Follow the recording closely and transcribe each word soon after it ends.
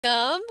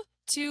Welcome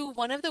to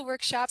one of the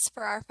workshops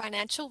for our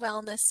Financial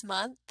Wellness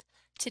Month.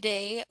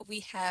 Today we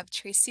have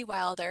Tracy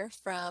Wilder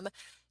from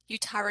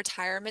Utah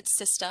Retirement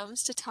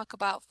Systems to talk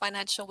about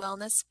financial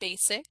wellness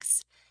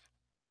basics.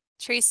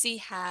 Tracy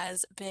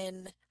has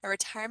been a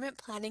retirement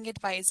planning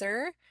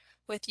advisor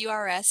with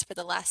URS for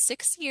the last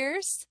 6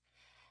 years,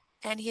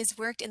 and he has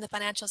worked in the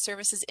financial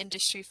services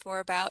industry for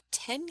about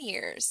 10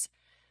 years.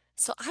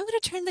 So I'm going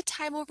to turn the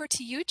time over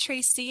to you,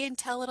 Tracy, and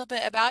tell a little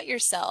bit about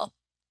yourself.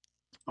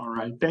 All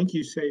right. Thank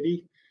you,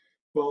 Sadie.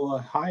 Well,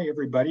 hi,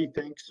 everybody.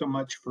 Thanks so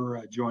much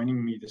for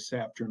joining me this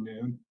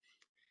afternoon.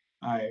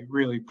 I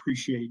really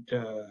appreciate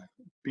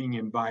being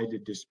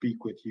invited to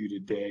speak with you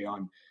today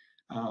on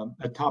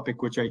a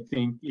topic which I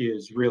think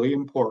is really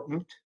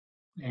important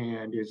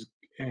and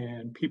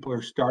people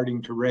are starting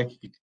to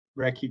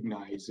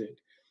recognize it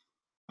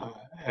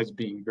as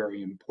being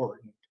very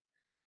important.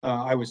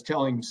 I was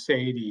telling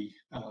Sadie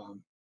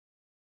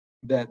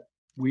that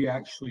we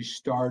actually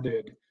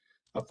started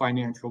a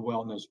financial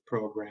wellness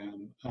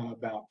program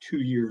about 2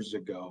 years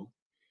ago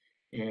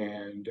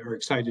and are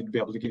excited to be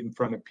able to get in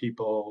front of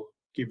people,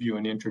 give you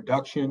an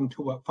introduction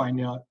to what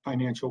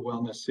financial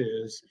wellness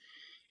is,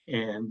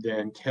 and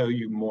then tell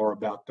you more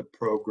about the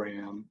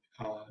program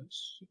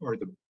or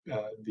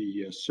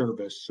the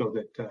service so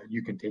that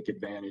you can take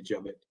advantage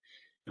of it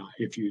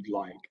if you'd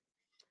like.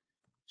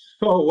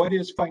 So what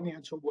is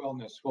financial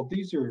wellness? Well,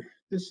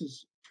 this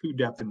is two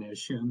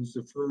definitions.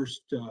 The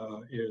first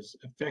is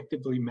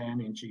effectively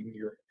managing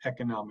your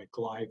economic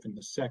life, and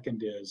the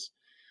second is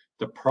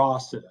the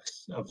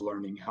process of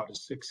learning how to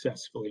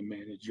successfully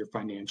manage your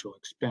financial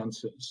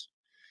expenses.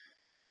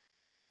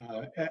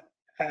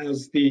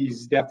 As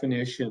these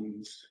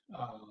definitions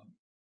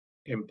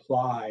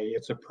imply,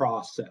 it's a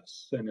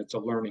process and it's a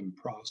learning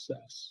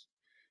process.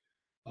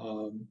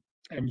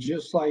 And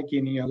just like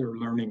any other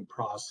learning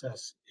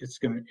process,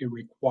 it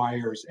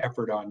requires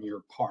effort on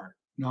your part,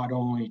 not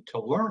only to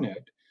learn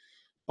it,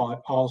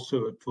 but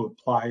also to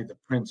apply the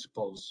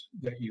principles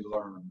that you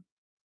learn.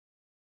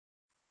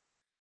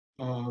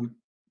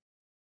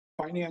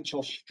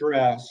 Financial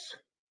stress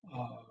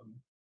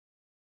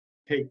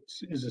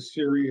takes a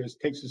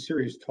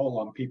serious toll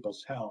on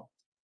people's health,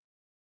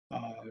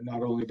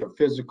 not only their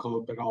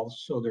physical, but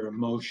also their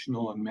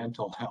emotional and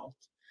mental health.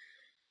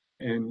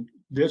 And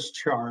this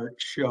chart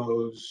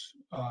shows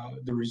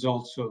the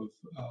results of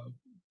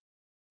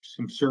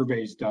some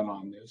surveys done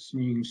on this.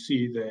 And you can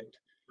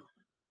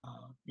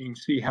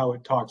see how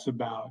it talks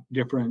about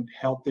different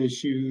health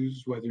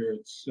issues, whether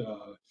it's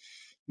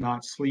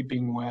not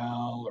sleeping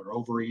well or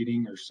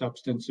overeating or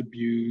substance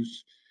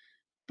abuse.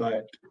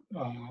 But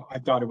I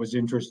thought it was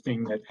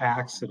interesting that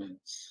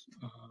accidents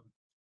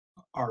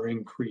are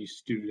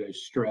increased due to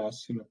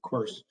stress. And of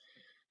course,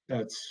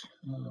 that's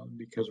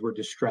because we're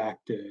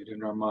distracted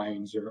and our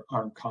minds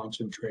aren't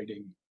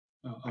concentrating,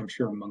 I'm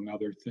sure, among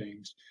other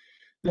things.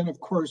 Then, of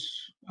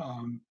course,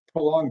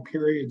 prolonged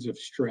periods of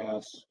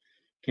stress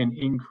can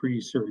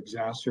increase or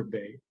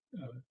exacerbate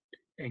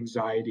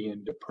anxiety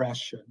and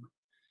depression.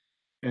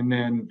 And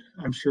then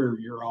I'm sure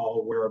you're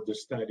all aware of the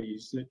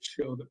studies that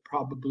show that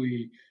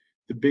probably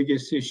the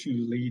biggest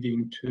issue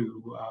leading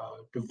to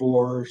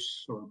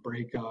divorce or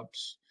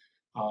breakups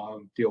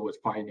deal with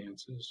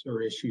finances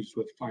or issues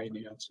with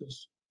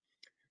finances.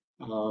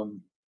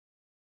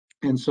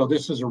 And so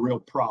this is a real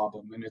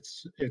problem, and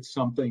it's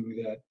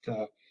something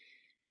that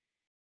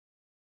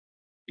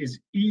is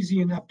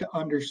easy enough to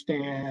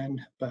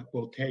understand, but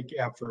will take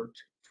effort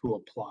to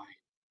apply.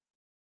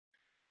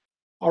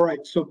 All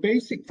right, so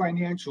basic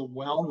financial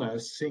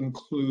wellness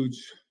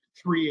includes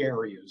three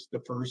areas. The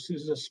first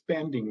is a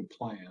spending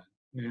plan.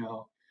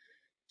 Now,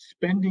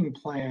 spending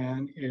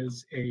plan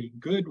is a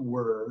good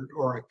word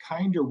or a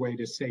kinder way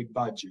to say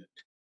budget.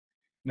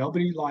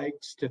 Nobody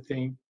likes to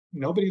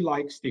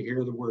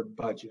hear the word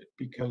budget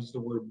because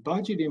the word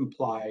budget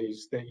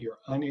implies that you're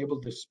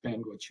unable to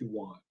spend what you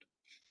want.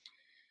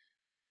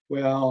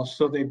 Well,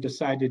 so they've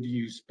decided to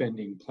use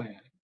spending plan.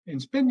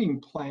 And spending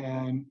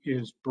plan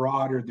is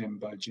broader than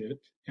budget,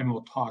 and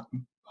we'll talk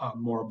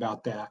more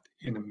about that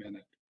in a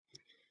minute.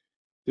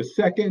 The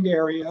second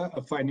area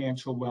of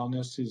financial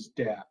wellness is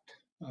debt,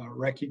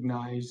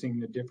 recognizing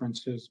the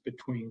differences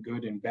between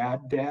good and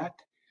bad debt,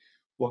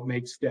 what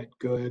makes debt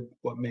good,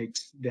 what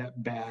makes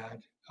debt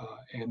bad,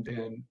 and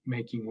then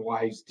making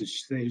wise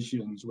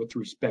decisions with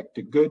respect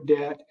to good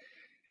debt,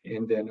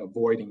 and then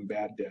avoiding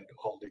bad debt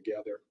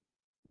altogether.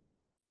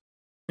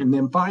 And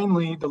then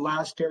finally, the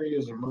last area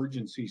is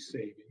emergency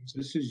savings.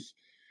 This is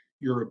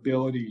your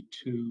ability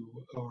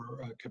to,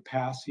 or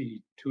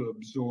capacity to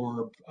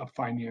absorb a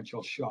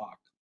financial shock,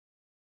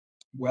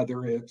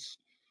 whether it's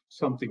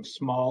something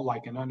small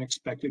like an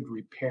unexpected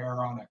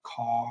repair on a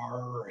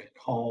car or at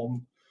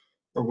home,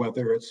 or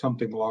whether it's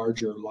something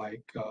larger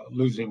like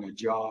losing a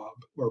job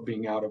or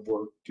being out of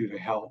work due to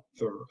health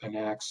or an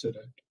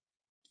accident.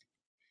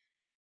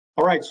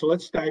 All right, so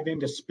let's dive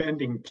into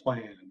spending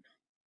plan.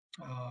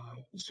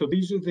 So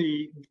these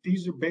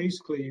are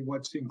basically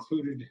what's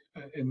included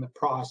in the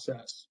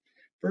process.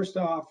 First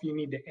off, you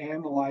need to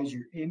analyze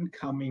your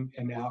incoming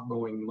and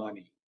outgoing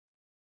money.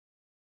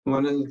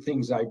 One of the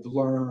things I've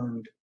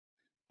learned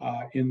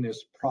in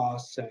this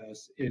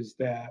process is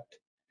that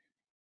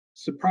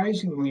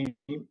surprisingly,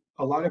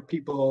 a lot of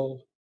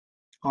people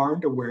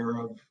aren't aware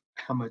of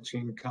how much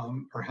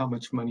income or how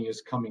much money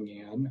is coming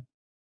in.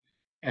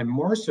 And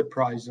more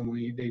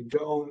surprisingly, they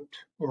don't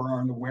or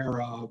aren't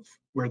aware of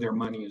where their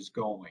money is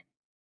going.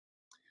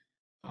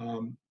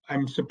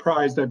 I'm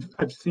surprised.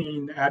 I've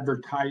seen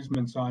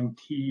advertisements on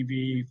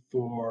TV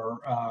for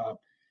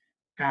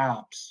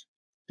apps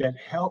that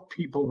help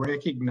people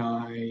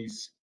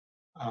recognize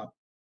uh,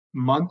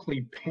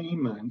 monthly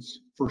payments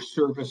for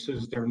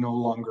services they're no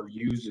longer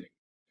using,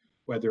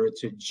 whether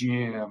it's a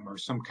gym or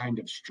some kind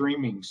of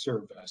streaming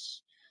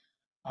service.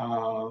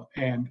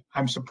 And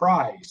I'm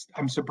surprised.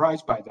 I'm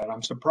surprised by that.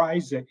 I'm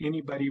surprised that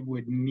anybody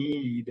would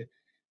need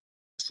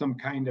some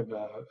kind of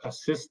a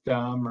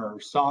system or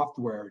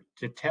software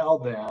to tell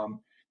them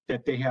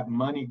that they have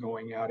money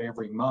going out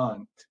every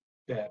month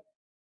that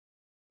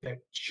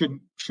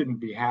shouldn't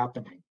be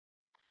happening.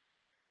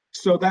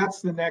 So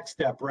that's the next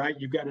step, right?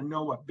 You've got to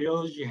know what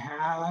bills you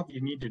have.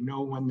 You need to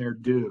know when they're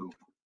due.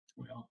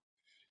 Well,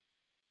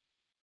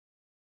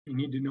 you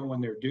need to know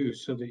when they're due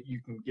so that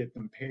you can get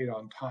them paid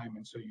on time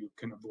and so you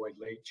can avoid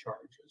late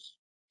charges.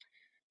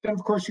 Then,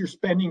 of course, your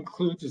spending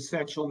includes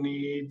essential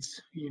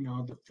needs,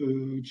 the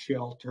food,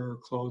 shelter,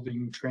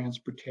 clothing,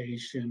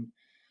 transportation.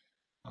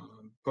 Of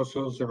course,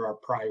 those are our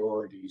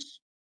priorities.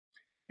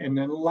 And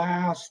then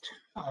last,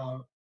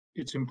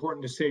 it's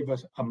important to save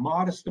us a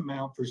modest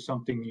amount for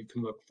something you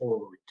can look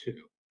forward to,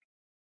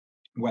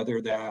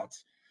 whether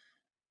that's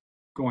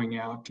going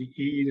out to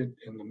eat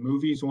in the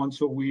movies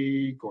once a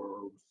week,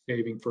 or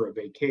saving for a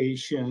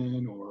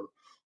vacation,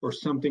 or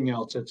something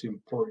else that's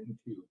important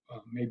to you.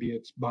 Maybe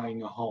it's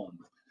buying a home.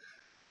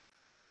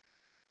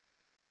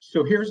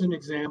 So here's an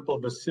example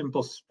of a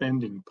simple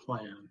spending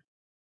plan.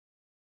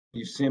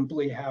 You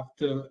simply have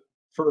to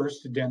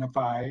first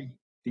identify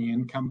the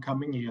income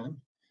coming in.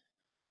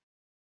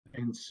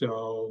 And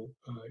so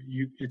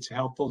it's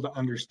helpful to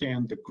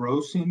understand the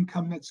gross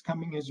income that's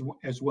coming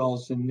as well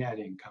as the net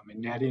income.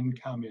 And net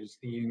income is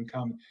the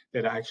income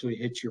that actually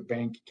hits your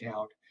bank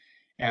account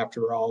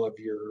after all of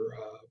your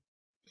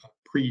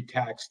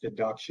pre-tax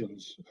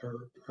deductions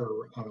are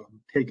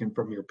taken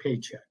from your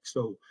paycheck.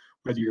 So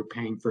whether you're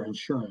paying for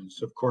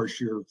insurance, of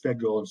course, your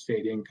federal and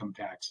state income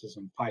taxes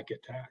and FICA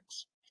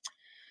tax.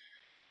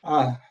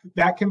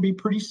 That can be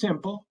pretty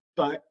simple,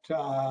 but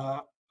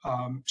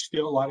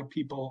still a lot of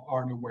people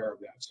aren't aware of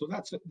that. So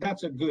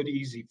that's a good,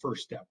 easy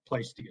first step,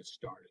 place to get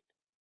started.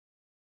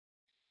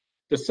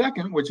 The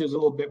second, which is a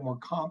little bit more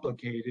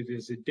complicated,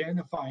 is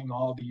identifying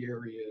all the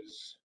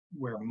areas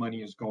where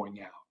money is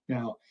going out.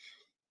 Now,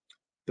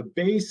 the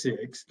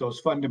basics, those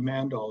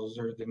fundamentals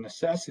or the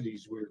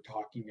necessities we were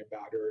talking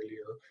about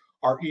earlier,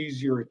 are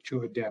easier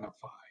to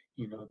identify.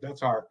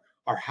 That's our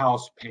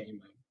house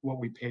payment, what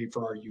we pay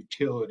for our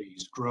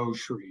utilities,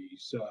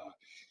 groceries,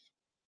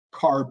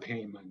 car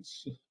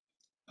payments,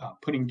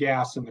 putting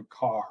gas in the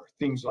car,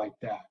 things like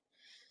that.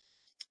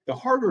 The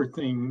harder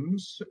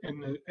things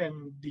and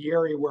the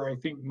area where I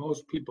think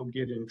most people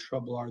get in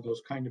trouble are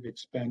those kind of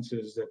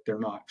expenses that they're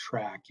not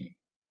tracking.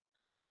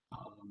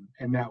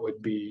 And that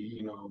would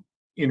be,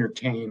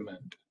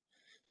 entertainment,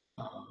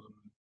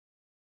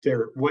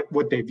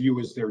 what they view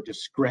as their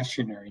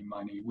discretionary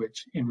money,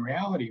 which in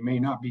reality may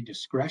not be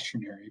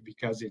discretionary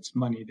because it's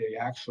money they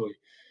actually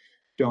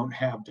don't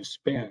have to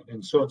spend.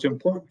 And so it's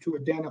important to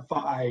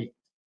identify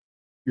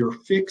your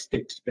fixed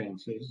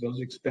expenses, those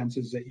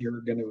expenses that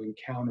you're going to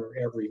encounter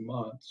every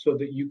month, so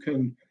that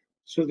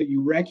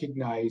you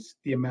recognize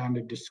the amount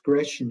of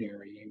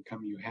discretionary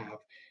income you have,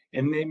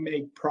 and then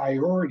make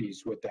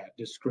priorities with that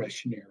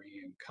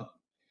discretionary income.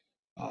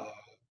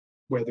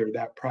 Whether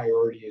that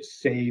priority is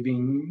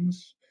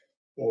savings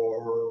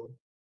or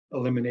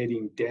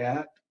eliminating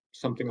debt,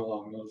 something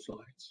along those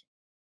lines.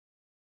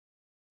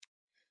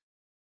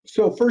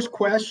 So first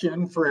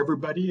question for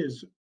everybody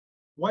is,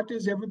 what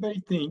does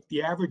everybody think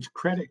the average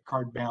credit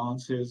card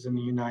balance is in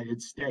the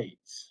United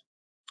States?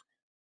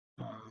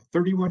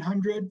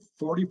 3,100,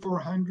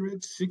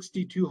 4,400,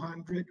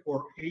 6,200,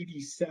 or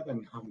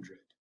 8,700?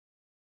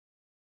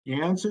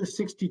 The answer is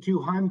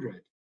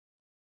 6,200.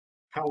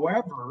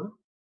 However,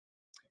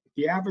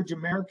 the average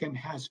American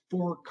has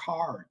 4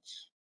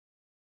 cards.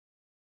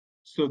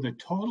 So the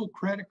total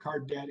credit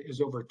card debt is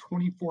over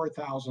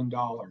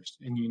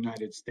 $24,000 in the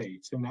United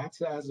States. And that's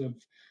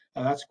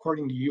that's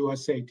according to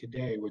USA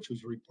Today, which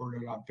was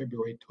reported on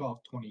February 12,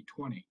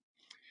 2020.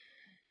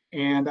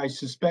 And I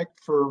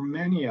suspect for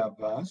many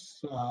of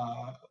us,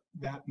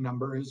 that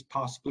number has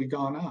possibly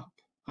gone up.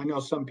 I know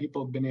some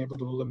people have been able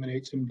to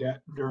eliminate some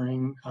debt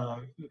during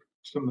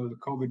some of the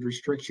COVID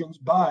restrictions,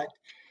 but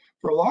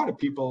for a lot of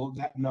people,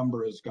 that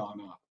number has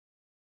gone up.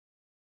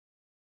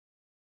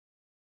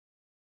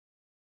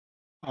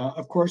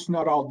 Of course,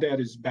 not all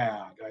debt is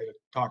bad. I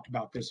talked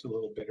about this a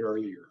little bit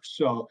earlier.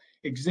 So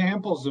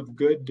examples of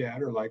good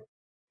debt are like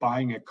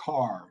buying a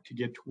car to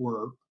get to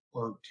work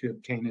or to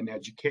obtain an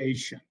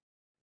education.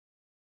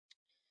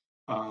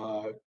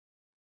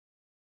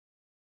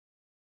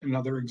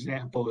 Another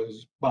example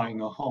is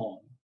buying a home.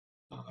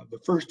 The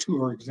first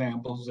two are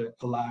examples that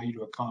allow you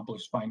to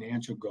accomplish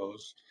financial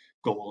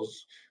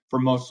goals. For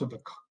most of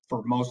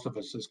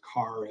us, this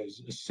car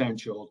is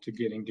essential to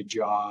getting to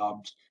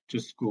jobs, to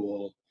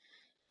school.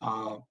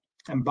 Uh,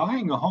 and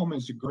buying a home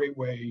is a great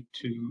way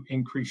to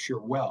increase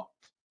your wealth.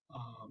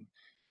 Um,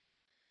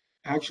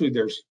 Actually,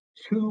 there's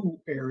two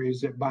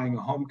areas that buying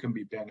a home can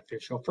be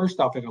beneficial. First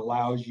off, it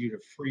allows you to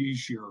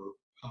freeze your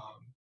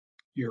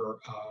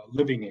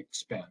living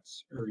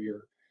expense, or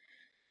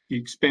the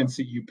expense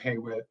that you pay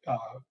with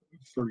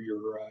for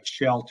your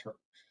shelter.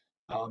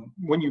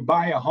 When you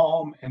buy a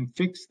home and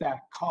fix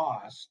that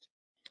cost,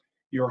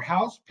 your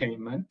house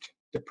payment,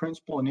 the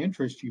principal and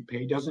interest you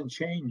pay, doesn't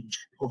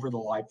change over the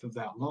life of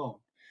that loan.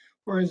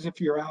 Whereas if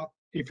you're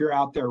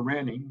out there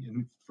renting,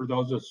 and for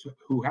those of us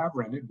who have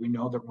rented, we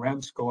know that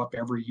rents go up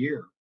every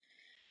year,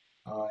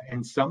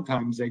 and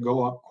sometimes they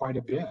go up quite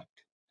a bit.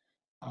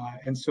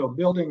 And so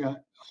building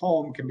a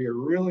home can be a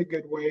really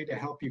good way to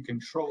help you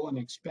control an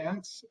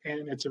expense,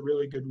 and it's a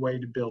really good way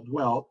to build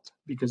wealth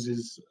because,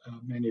 as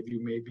many of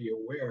you may be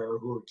aware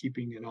who are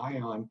keeping an eye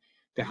on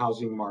the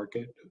housing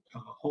market,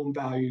 home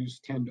values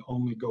tend to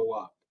only go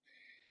up.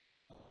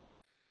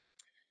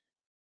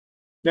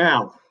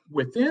 Now,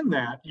 within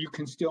that, you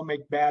can still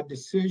make bad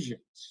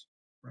decisions,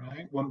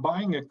 right? When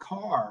buying a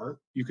car,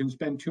 you can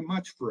spend too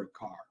much for a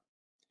car.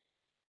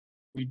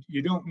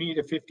 You don't need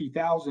a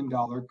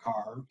 $50,000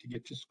 car to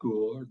get to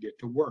school or get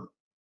to work.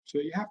 So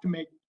you have to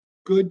make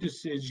good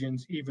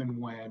decisions even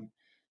when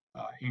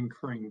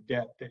incurring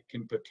debt that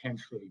can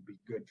potentially be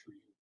good for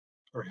you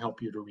or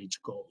help you to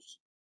reach goals.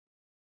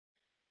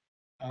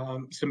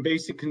 Some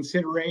basic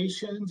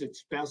considerations: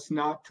 it's best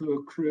not to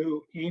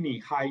accrue any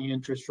high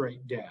interest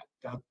rate debt.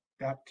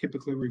 That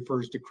typically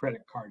refers to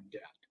credit card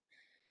debt.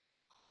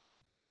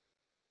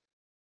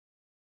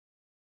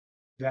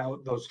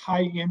 Those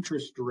high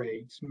interest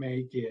rates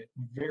make it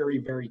very,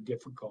 very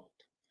difficult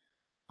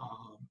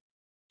um,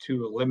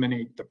 to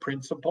eliminate the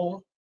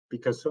principal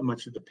because so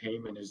much of the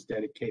payment is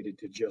dedicated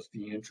to just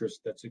the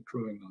interest that's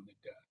accruing on the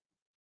debt.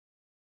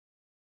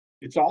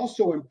 It's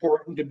also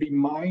important to be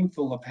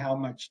mindful of how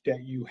much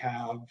debt you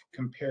have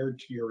compared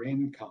to your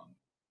income.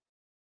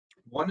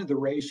 One of the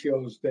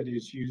ratios that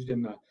is used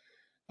in the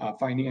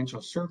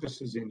financial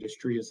services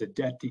industry is a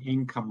debt to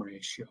income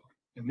ratio.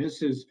 And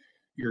this is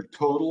your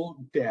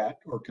total debt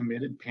or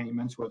committed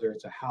payments, whether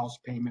it's a house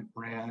payment,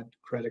 rent,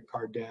 credit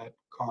card debt,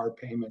 car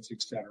payments,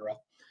 etc.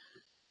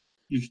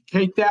 You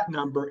take that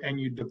number and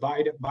you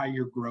divide it by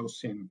your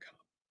gross income.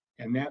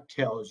 And that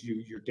tells you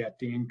your debt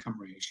to income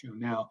ratio.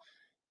 Now,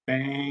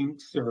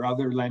 banks or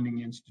other lending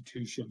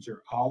institutions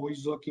are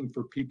always looking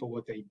for people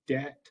with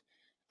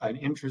an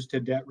interest to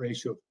debt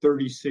ratio of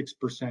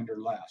 36% or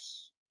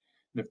less.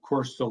 And of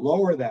course, the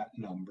lower that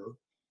number,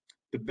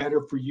 the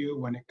better for you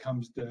when it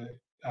comes to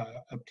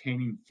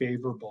obtaining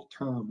favorable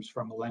terms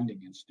from a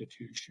lending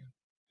institution.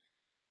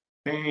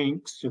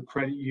 Banks or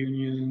credit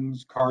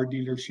unions, car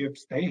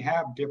dealerships, they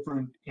have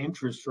different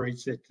interest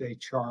rates that they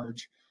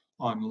charge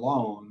on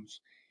loans.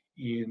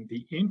 And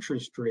the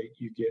interest rate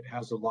you get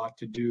has a lot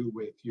to do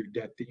with your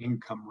debt to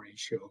income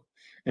ratio.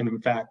 And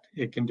in fact,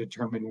 it can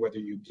determine whether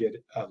you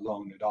get a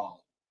loan at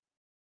all.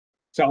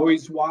 It's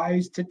always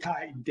wise to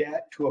tie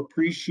debt to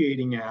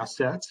appreciating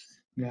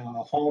assets. Now,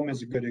 a home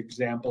is a good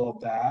example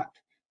of that.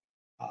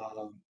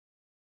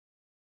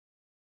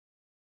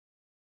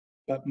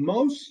 But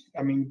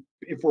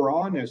if we're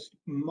honest,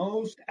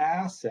 most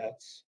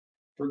assets,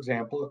 for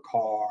example, a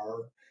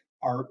car,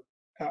 are,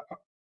 uh,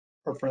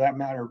 or for that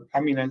matter,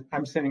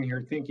 I'm sitting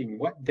here thinking,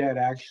 what debt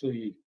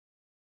actually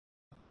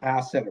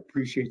asset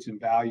appreciates in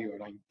value?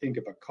 And I think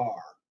of a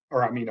car,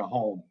 or a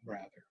home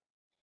rather.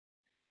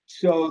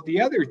 So the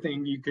other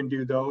thing you can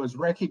do, though, is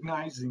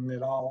recognizing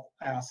that all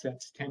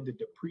assets tend to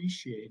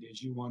depreciate,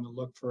 is you want to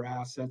look for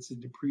assets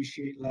that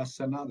depreciate less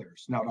than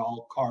others. Not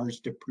all cars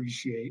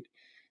depreciate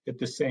at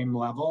the same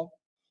level.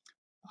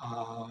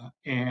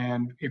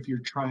 And if you're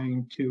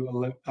trying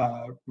to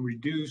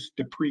reduce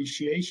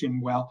depreciation,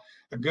 well,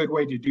 a good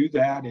way to do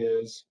that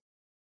is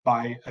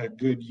buy a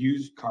good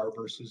used car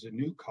versus a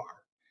new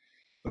car.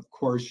 Of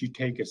course, you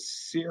take a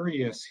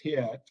serious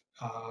hit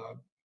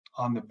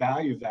on the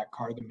value of that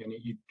car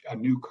a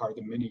new car,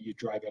 the minute you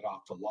drive it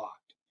off the lot.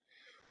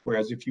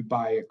 Whereas if you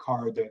buy a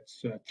car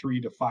that's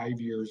 3 to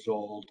 5 years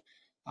old,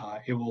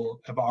 it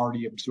will have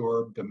already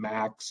absorbed the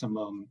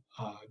maximum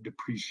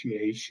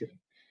depreciation,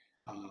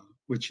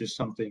 which is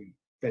something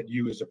that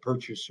you as a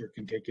purchaser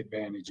can take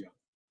advantage of.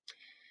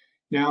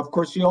 Now, of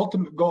course, the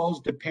ultimate goal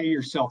is to pay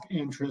yourself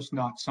interest,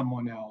 not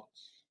someone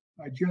else.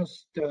 I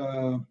just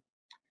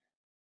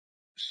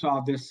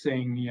saw this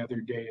saying the other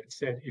day. It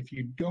said, if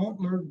you don't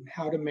learn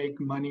how to make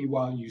money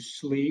while you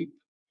sleep,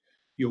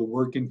 you'll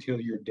work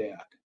until you're dead.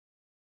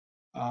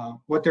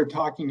 What they're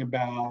talking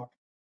about,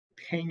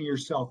 paying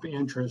yourself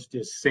interest,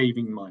 is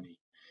saving money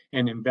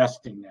and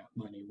investing that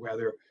money,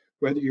 whether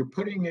you're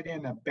putting it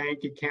in a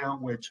bank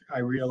account, which I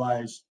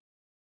realize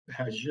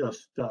has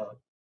just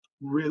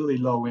really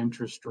low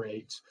interest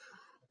rates,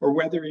 or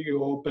whether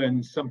you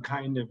open some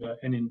kind of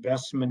an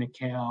investment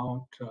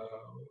account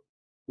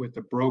with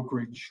a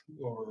brokerage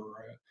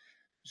or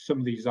some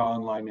of these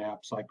online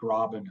apps like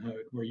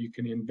Robinhood, where you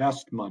can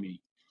invest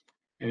money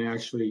and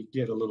actually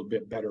get a little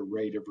bit better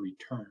rate of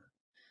return.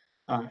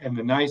 And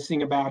the nice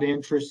thing about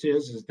interest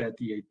is that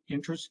the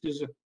interest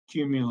is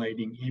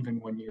accumulating even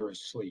when you're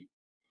asleep.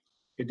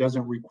 It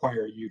doesn't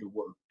require you to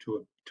work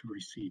to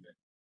receive it.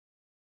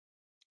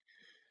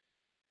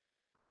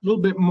 A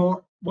little bit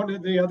more, one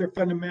of the other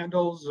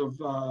fundamentals of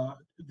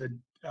the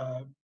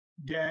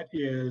debt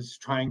is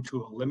trying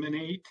to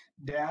eliminate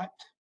debt.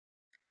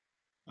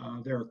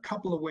 There are a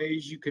couple of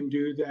ways you can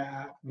do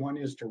that. One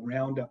is to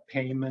round up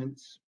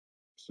payments.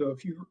 So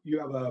if you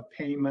have a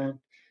payment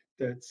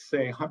that's,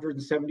 say,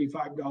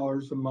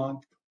 $175 a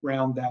month,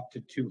 round that to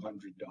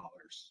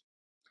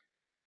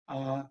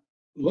 $200.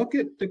 Look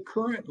at the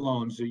current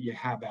loans that you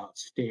have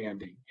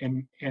outstanding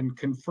and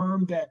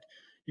confirm that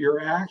you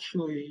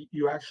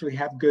actually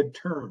have good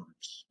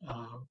terms.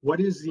 What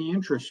is the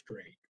interest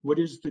rate? What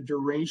is the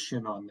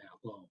duration on that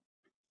loan?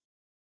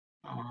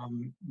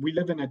 We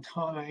live in a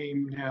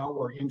time now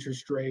where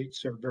interest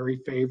rates are very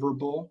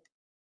favorable.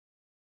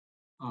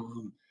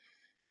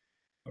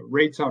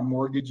 Rates on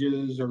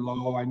mortgages are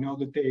low. I know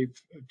that they've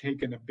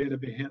taken a bit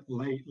of a hit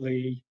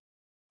lately,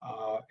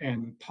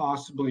 and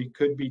possibly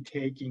could be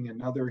taking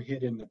another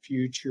hit in the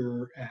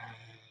future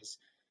as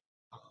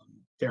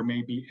there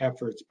may be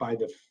efforts by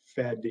the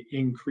Fed to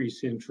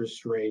increase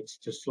interest rates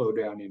to slow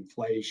down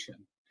inflation.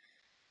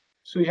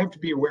 So you have to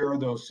be aware of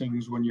those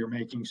things when you're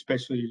making,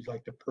 especially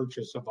like the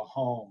purchase of a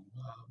home.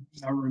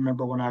 I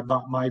remember when I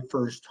bought my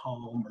first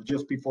home, or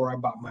just before I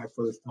bought my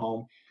first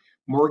home,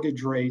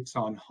 mortgage rates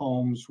on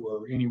homes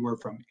were anywhere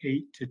from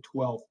 8 to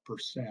 12%.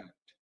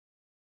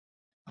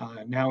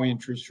 Now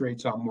interest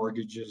rates on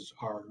mortgages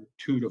are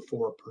 2 to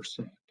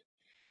 4%.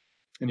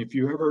 And if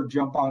you ever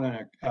jump on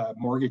a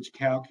mortgage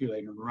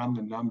calculator and run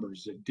the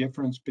numbers, the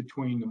difference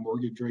between the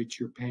mortgage rates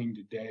you're paying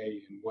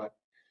today and what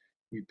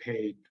we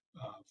paid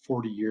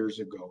 40 years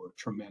ago are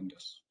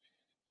tremendous.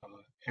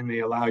 And they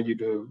allow you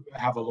to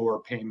have a lower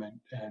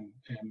payment and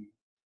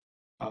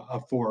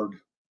afford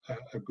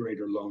a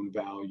greater loan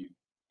value.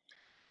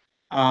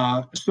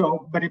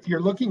 But if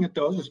you're looking at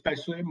those,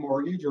 especially a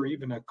mortgage or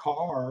even a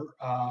car,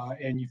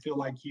 and you feel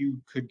like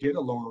you could get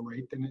a lower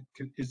rate, then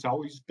it's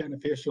always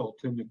beneficial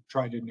to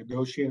try to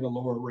negotiate a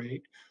lower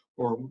rate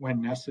or,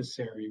 when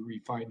necessary,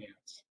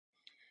 refinance.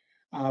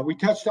 We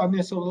touched on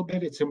this a little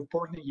bit. It's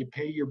important that you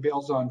pay your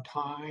bills on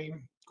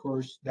time. Of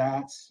course,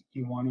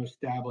 you want to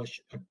establish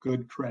a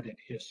good credit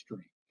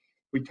history.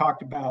 We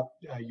talked about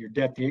your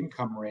debt to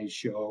income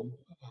ratio.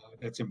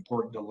 That's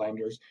important to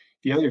lenders.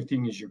 The other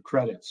thing is your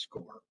credit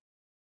score.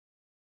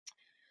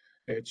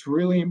 It's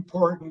really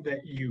important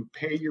that you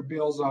pay your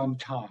bills on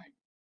time.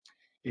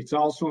 It's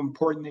also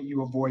important that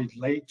you avoid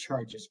late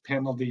charges,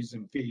 penalties,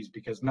 and fees,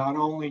 because not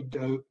only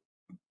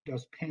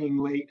does paying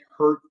late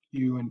hurt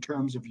you in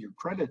terms of your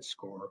credit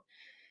score,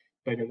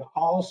 but it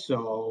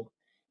also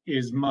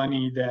is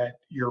money that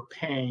you're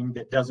paying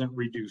that doesn't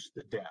reduce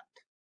the debt.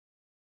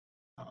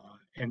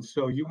 And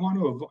so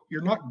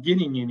you're not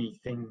getting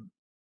anything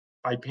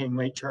by paying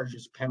late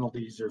charges,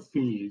 penalties, or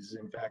fees.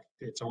 In fact,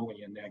 it's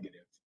only a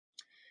negative.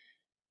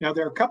 Now,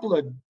 there are a couple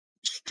of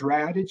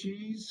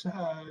strategies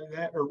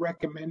that are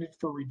recommended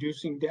for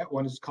reducing debt.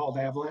 One is called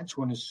avalanche,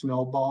 one is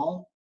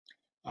snowball.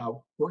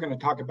 We're going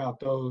to talk about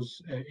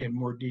those in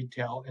more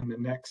detail in the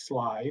next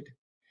slide.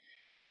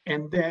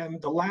 And then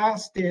the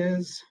last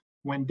is,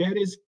 when debt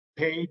is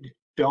paid,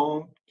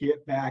 don't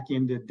get back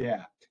into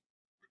debt.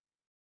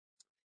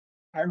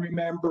 I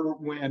remember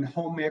when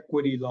home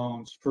equity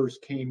loans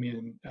first came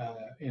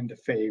into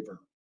favor.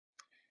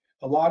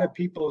 A lot of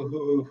people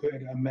who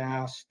had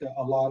amassed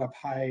a lot of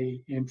high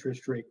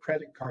interest rate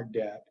credit card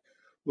debt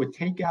would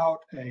take out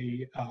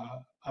a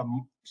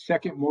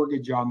second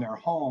mortgage on their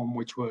home,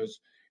 which was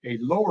a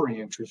lower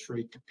interest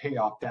rate, to pay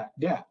off that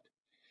debt.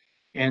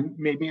 And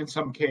maybe in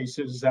some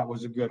cases that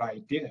was a good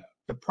idea.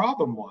 The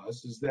problem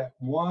is that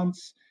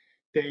once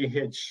they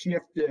had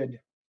shifted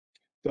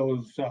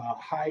those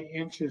high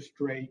interest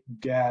rate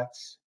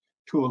debts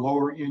to a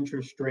lower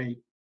interest rate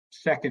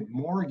second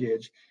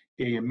mortgage,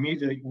 they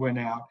immediately went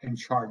out and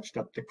charged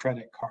up the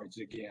credit cards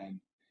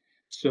again.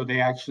 So they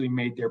actually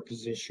made their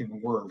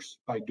position worse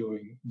by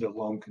doing the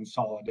loan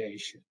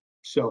consolidation.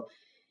 So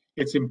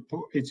it's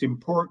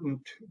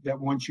important that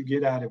once you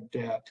get out of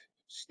debt,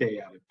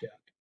 stay out of debt.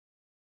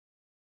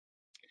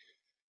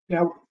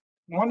 Now,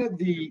 one of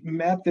the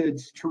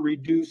methods to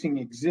reducing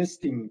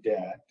existing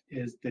debt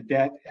is the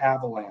debt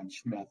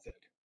avalanche method.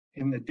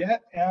 In the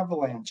debt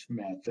avalanche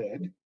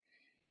method,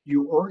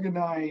 you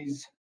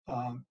organize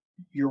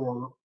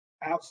your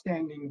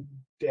outstanding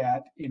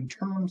debt in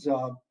terms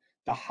of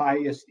the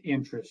highest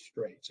interest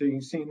rate. So you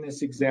can see in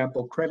this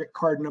example, credit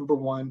card number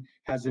one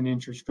has an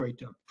interest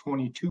rate of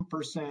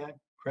 22%,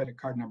 credit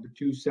card number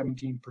two,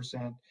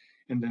 17%,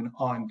 and then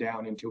on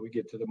down until we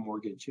get to the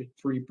mortgage at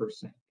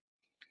 3%.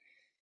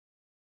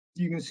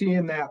 You can see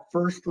in that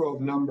first row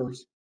of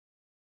numbers,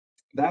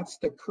 that's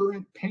the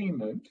current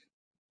payment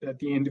that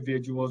the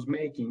individual is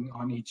making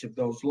on each of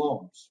those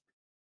loans.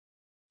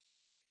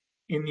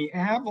 In the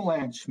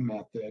avalanche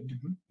method,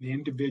 the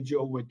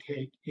individual would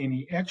take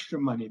any extra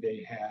money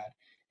they had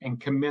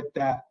and commit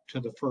that to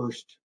the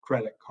first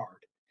credit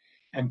card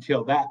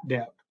until that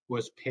debt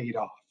was paid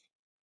off.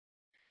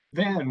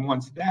 Then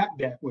once that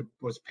debt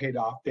was paid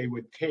off, they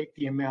would take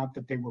the amount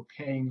that they were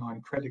paying on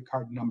credit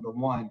card number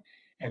one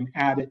and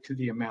add it to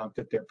the amount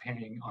that they're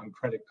paying on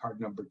credit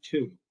card number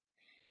two,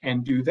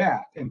 and do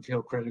that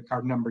until credit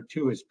card number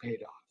two is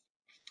paid off.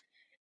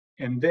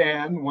 And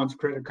then once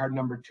credit card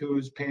number two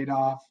is paid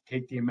off,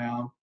 take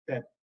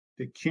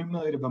the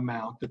cumulative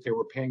amount that they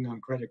were paying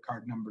on credit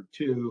card number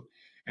two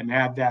and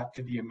add that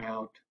to the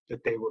amount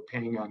that they were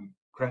paying on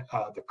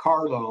the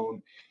car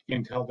loan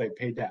until they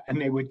paid that.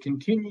 And they would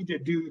continue to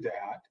do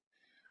that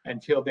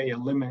until they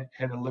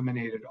had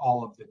eliminated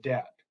all of the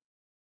debt.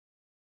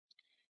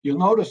 You'll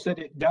notice that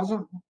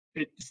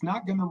it's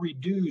not going to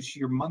reduce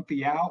your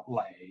monthly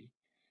outlay.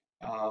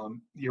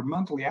 Your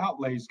monthly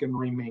outlay is going to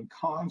remain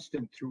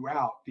constant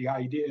throughout. The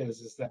idea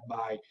is that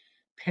by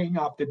paying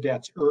off the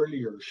debts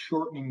earlier,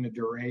 shortening the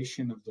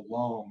duration of the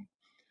loan,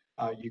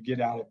 you get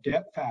out of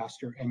debt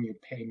faster and you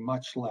pay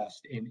much less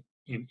in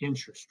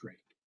interest rate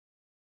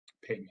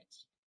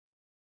payments.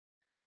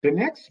 The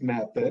next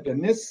method,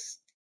 and this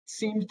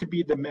seems to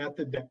be the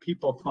method that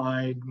people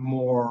find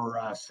more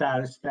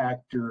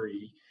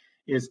satisfactory,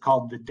 is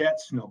called the debt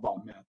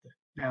snowball method.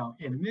 Now,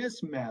 in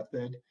this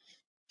method,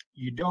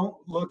 you don't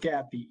look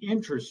at the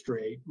interest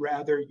rate,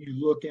 rather you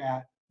look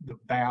at the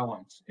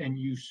balance, and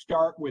you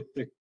start with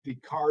the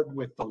card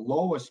with the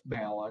lowest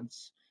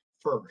balance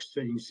first.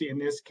 So you see in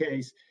this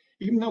case,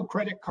 even though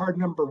credit card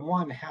number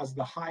one has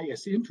the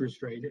highest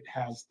interest rate, it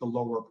has the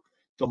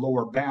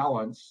lower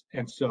balance.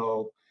 And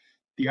so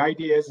the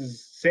idea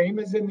is same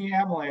as in the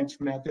avalanche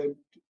method.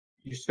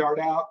 You start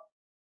out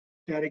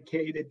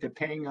dedicated to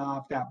paying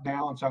off that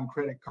balance on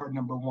credit card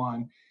number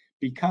one.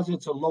 Because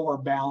it's a lower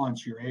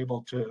balance, you're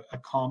able to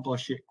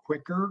accomplish it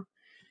quicker.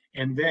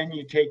 And then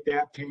you take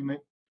that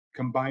payment,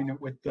 combine it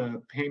with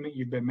the payment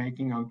you've been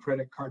making on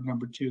credit card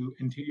number two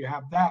until you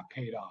have that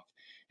paid off.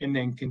 And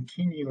then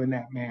continue in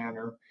that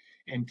manner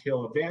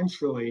until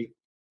eventually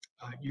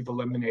you've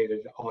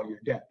eliminated all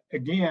your debt.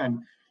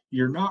 Again,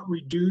 you're not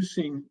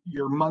reducing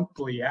your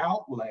monthly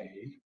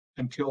outlay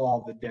until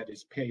all the debt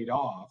is paid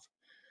off.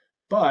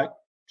 But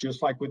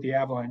just like with the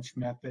avalanche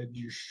method,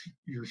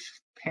 you're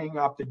paying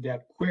off the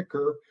debt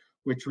quicker,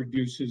 which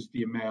reduces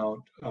the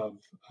amount of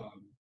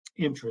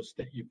interest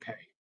that you pay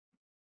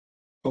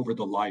over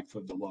the life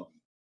of the loan.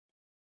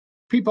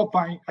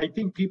 I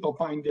think people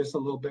find this a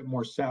little bit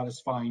more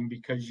satisfying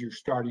because you're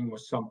starting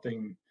with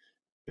something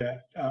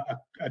that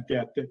a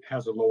debt that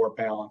has a lower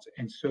balance,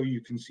 and so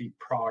you can see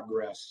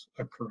progress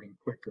occurring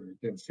quicker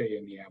than, say,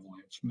 in the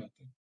avalanche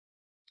method.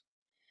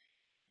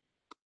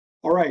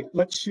 All right,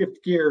 let's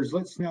shift gears.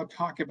 Let's now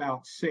talk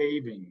about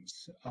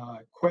savings.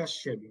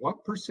 Question,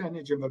 what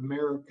percentage of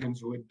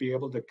Americans would be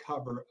able to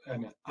cover a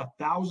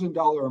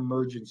 $1,000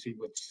 emergency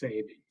with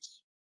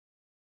savings?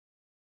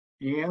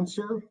 The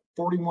answer,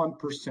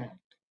 41%.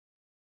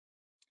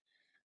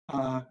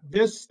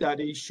 This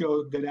study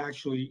showed that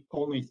actually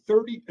but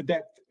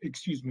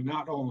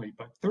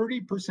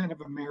 30% of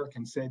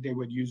Americans said they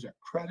would use a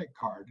credit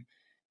card,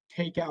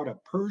 take out a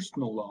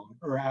personal loan,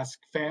 or ask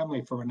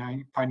family for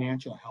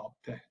financial help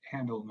to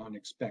handle an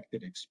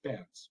unexpected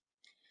expense.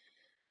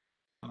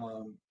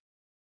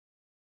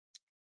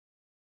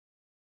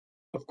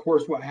 Of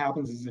course, what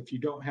happens is if you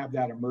don't have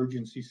that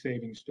emergency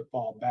savings to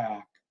fall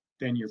back,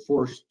 then you're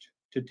forced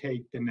to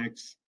take the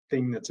next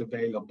thing that's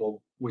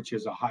available, which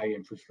is a high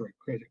interest rate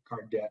credit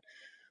card debt,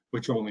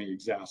 which only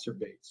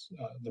exacerbates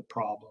the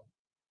problem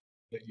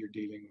that you're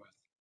dealing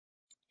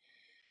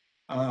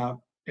with.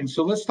 And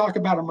so let's talk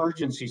about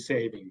emergency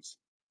savings.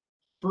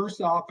 First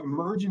off,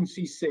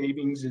 emergency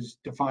savings is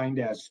defined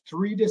as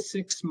 3 to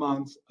 6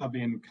 months of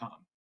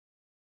income.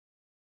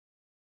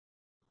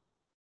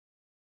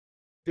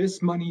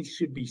 This money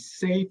should be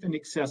safe and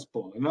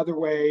accessible. Another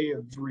way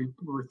of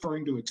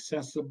referring to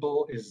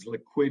accessible is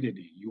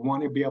liquidity. You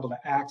want to be able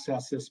to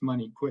access this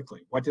money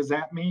quickly. What does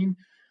that mean?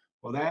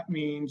 Well, that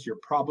means you're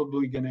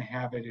probably going to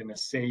have it in a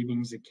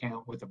savings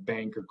account with a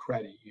bank or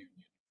credit union.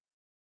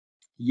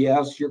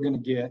 Yes, you're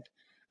going to get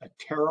a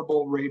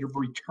terrible rate of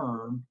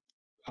return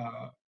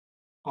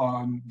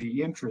on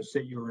the interest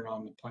that you earn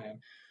on the plan,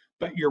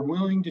 but you're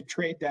willing to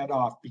trade that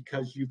off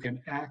because you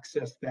can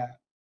access that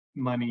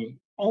money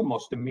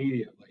almost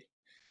immediately,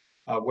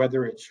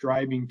 whether it's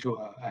driving to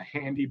a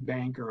handy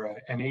bank or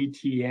an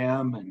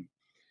ATM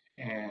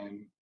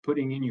and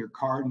putting in your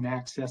card and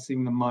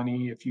accessing the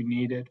money if you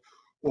need it,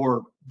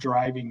 or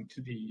driving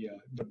to the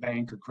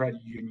bank or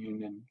credit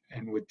union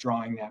and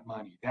withdrawing that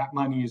money. That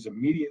money is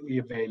immediately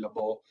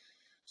available,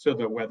 so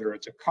that whether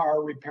it's a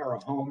car repair, a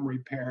home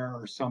repair,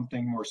 or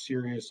something more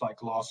serious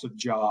like loss of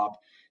job,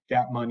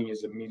 that money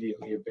is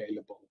immediately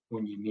available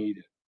when you need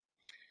it.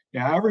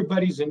 Now,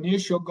 everybody's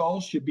initial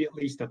goal should be at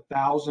least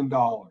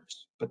 $1,000,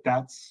 but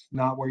that's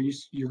not where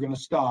you're going to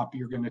stop.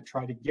 You're going to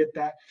try to get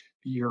that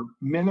Your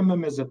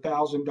minimum is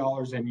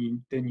 $1,000,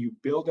 and then you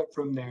build it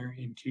from there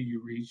until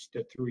you reach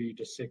the 3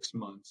 to 6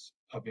 months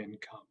of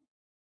income.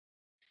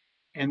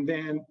 And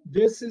then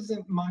this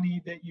isn't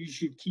money that you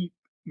should keep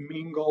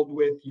mingled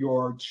with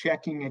your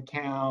checking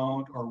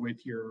account or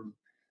with your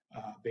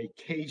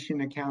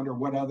vacation account or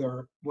what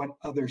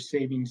other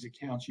savings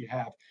accounts you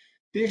have.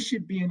 This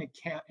should be an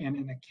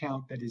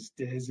account that is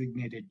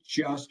designated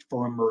just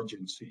for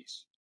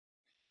emergencies.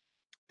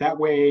 That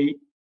way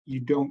you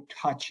don't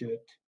touch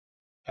it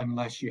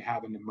unless you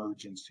have an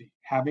emergency.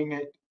 Having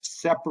it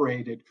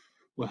separated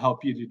will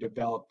help you to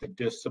develop the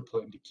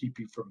discipline to keep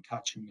you from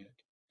touching it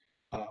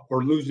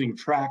or losing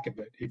track of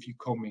it if you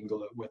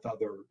commingle it with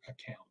other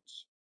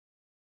accounts.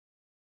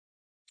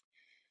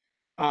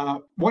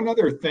 One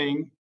other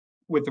thing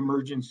with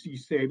emergency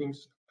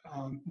savings,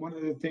 one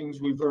of the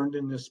things we've learned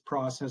in this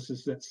process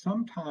is that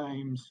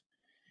sometimes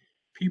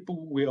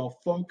people will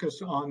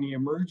focus on the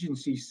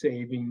emergency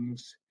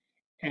savings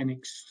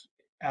and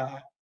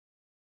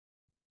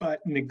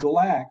but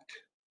neglect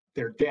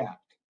their debt.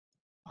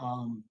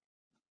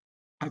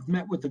 I've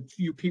met with a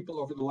few people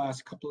over the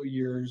last couple of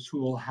years who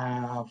will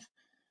have,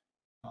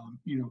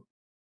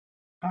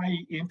 high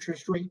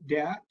interest rate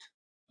debt,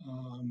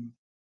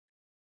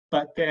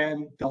 but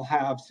then they'll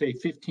have, say,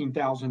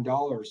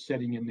 $15,000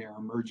 sitting in their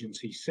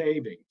emergency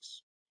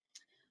savings.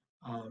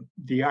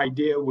 The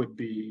idea would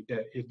be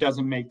that it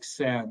doesn't make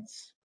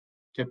sense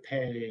to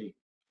pay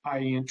high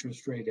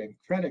interest rate and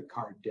credit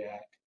card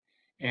debt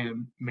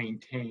and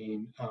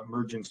maintain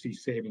emergency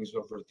savings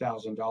over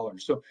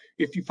 $1,000. So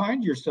if you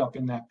find yourself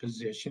in that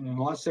position,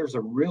 unless there's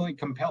a really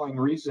compelling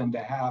reason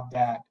to have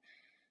that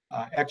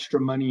extra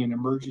money in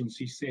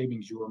emergency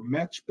savings, you are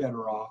much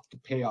better off to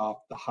pay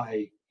off the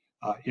high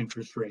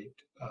interest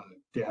rate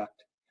debt,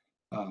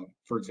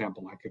 for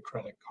example, like a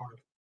credit card.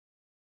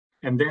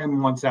 And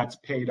then once that's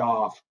paid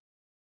off,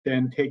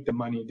 then take the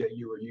money that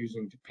you were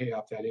using to pay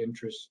off that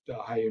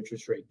high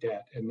interest rate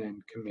debt, and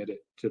then commit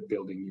it to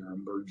building your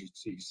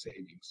emergency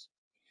savings.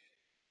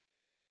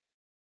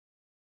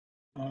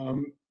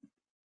 So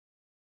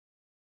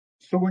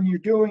when you're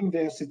doing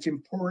this, it's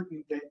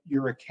important that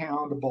you're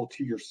accountable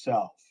to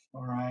yourself,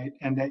 all right,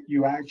 and that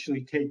you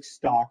actually take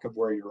stock of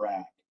where you're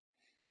at.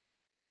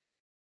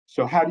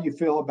 So how do you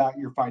feel about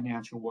your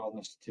financial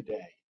wellness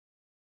today?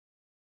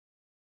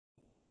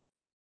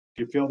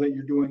 Do you feel that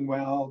you're doing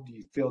well? Do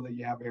you feel that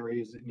you have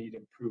areas that need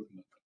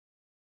improvement?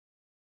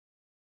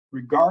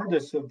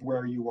 Regardless of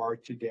where you are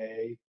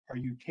today, are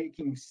you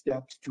taking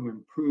steps to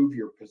improve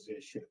your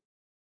position?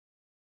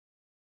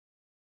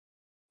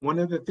 One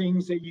of the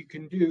things that you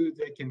can do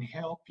that can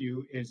help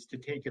you is to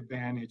take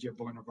advantage of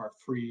one of our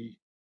free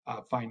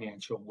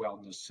financial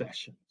wellness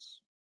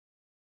sessions.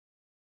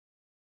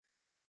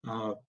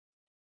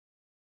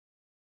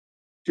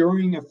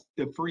 During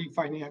the free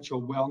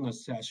financial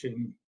wellness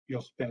session, you'll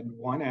spend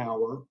 1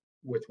 hour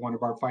with one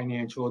of our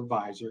financial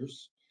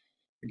advisors.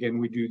 Again,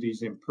 we do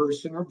these in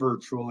person or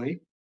virtually.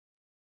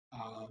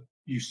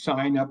 You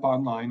sign up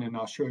online, and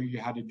I'll show you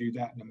how to do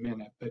that in a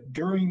minute. But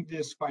during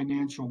this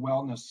financial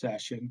wellness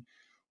session,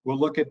 we'll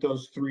look at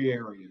those 3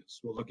 areas.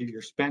 We'll look at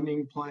your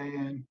spending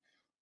plan,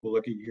 we'll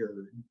look at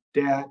your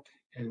debt,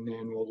 and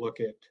then we'll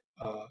look at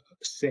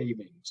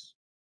savings.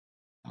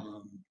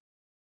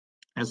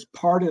 As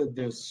part of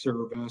this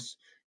service,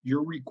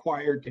 you're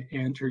required to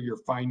enter your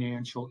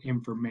financial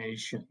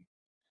information.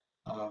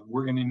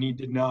 We're going to need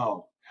to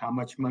know how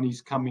much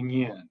money's coming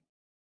in,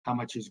 how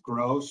much is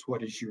gross,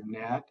 what is your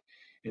net,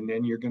 and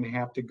then you're going to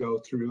have to go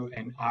through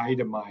and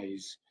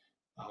itemize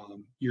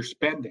your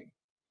spending.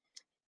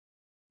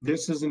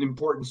 This is an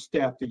important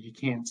step that you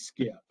can't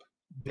skip.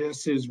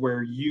 This is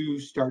where you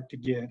start to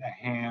get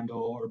a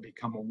handle or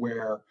become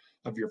aware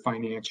of your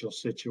financial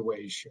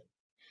situation.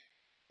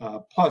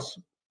 Plus,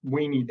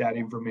 we need that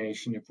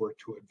information if we're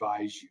to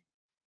advise you.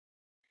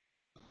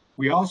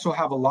 We also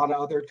have a lot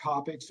of other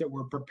topics that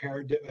we're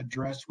prepared to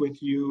address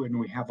with you, and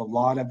we have a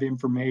lot of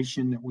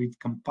information that we've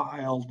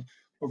compiled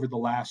over the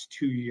last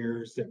 2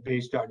 years that,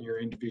 based on your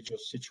individual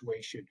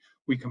situation,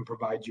 we can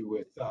provide you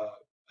with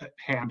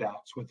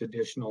handouts with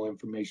additional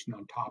information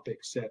on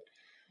topics that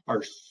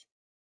are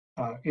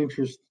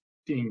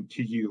interesting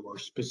to you or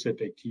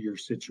specific to your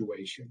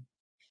situation.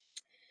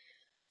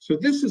 So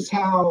this is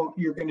how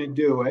you're going to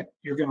do it.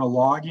 You're going to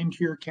log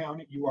into your account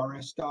at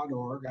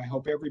urs.org. I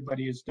hope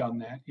everybody has done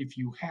that. If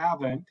you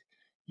haven't,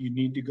 you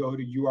need to go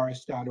to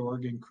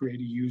urs.org and create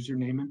a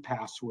username and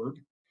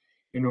password.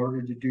 In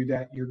order to do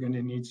that, you're going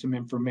to need some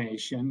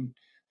information.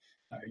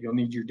 You'll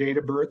need your date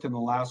of birth and the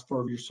last 4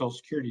 of your social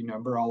security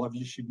number. All of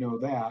you should know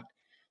that.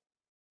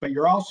 But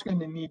you're also going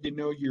to need to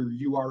know your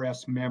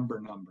URS member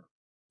number.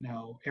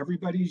 Now,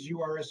 everybody's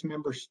URS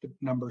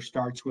number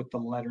starts with the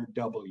letter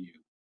W.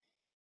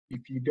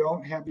 If you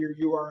don't have your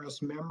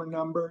URS member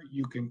number,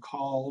 you can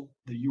call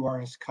the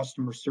URS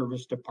Customer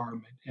Service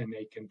Department and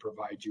they can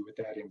provide you with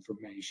that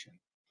information.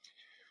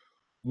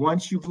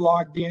 Once you've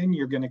logged in,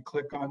 you're going to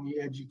click on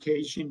the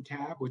Education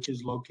tab, which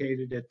is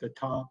located at the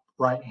top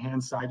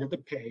right-hand side of the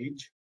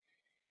page.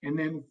 And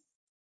then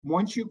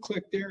Once you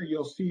click there,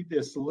 you'll see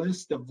this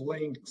list of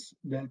links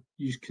that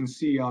you can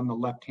see on the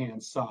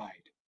left-hand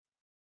side.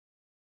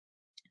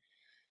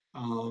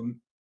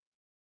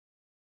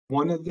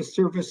 One of the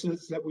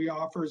services that we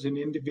offer is an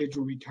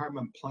individual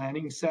retirement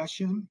planning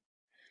session.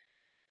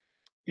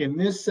 In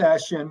this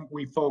session,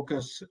 we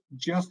focus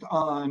just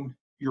on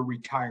your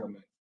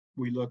retirement.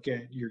 We look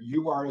at your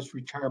URS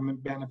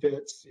retirement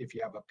benefits. If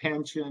you have a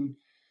pension,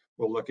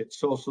 we'll look at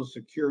Social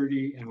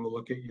Security, and we'll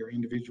look at your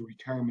individual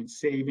retirement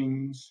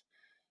savings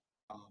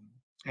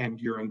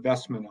and your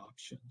investment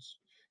options.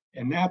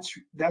 And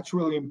that's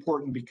really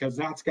important because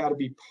that's got to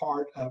be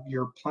part of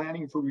your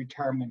planning for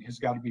retirement, has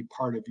got to be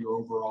part of your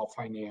overall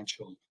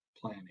financial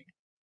planning.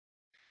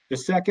 The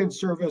second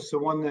service, the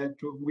one that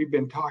we've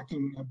been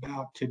talking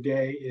about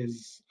today,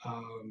 is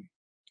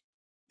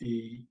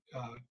the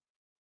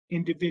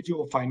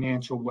individual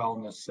financial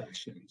wellness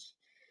sessions.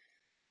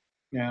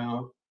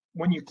 Now,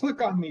 when you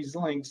click on these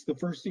links, the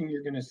first thing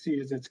you're going to see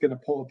is it's going to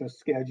pull up a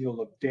schedule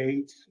of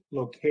dates,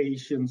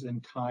 locations,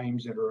 and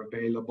times that are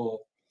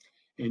available,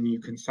 and you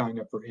can sign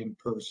up for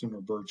in-person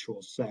or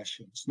virtual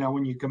sessions. Now,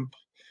 when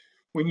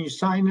you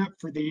sign up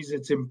for these,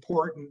 it's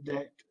important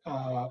that,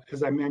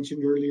 as I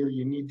mentioned earlier,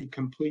 you need to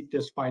complete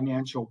this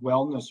financial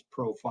wellness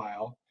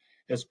profile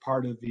as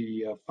part of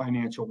the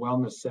financial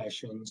wellness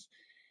sessions.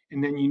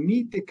 And then you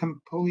need to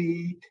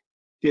complete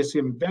this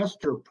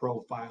investor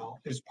profile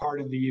as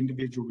part of the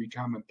individual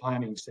retirement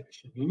planning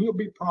session. And you'll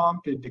be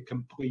prompted to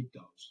complete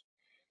those.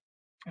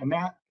 And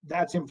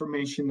that's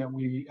information that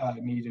we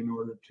need in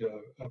order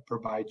to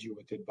provide you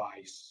with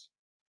advice.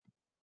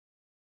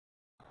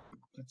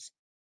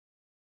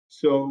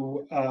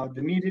 So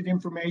the needed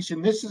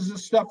information, this is the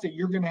stuff that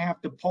you're going to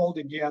have to pull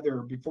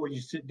together before you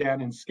sit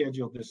down and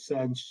schedule this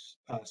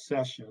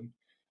session,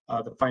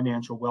 the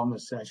financial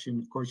wellness session.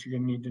 Of course, you're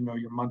going to need to know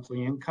your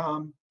monthly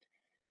income.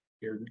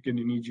 You're going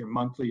to need your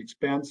monthly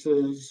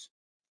expenses,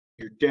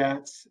 your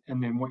debts,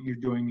 and then what you're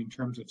doing in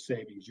terms of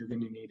savings. You're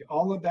going to need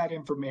all of that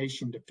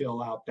information to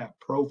fill out that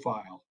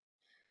profile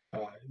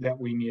that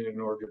we need in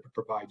order to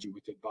provide you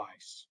with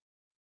advice.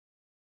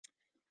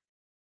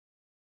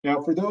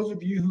 Now, for those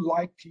of you who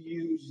like to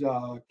use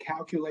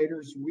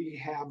calculators, we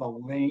have a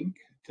link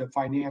to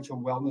financial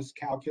wellness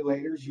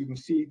calculators. You can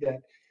see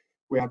that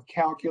we have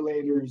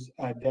calculators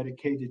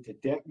dedicated to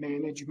debt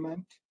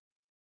management,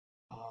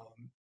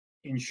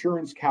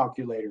 insurance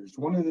calculators.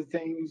 One of the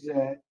things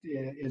that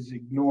is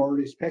ignored,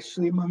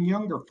 especially among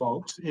younger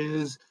folks,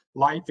 is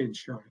life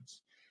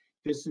insurance.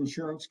 This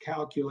insurance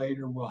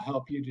calculator will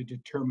help you to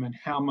determine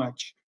how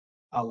much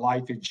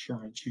life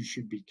insurance you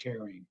should be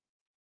carrying.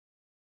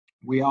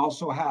 We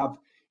also have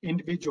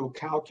individual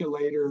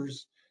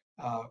calculators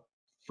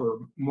for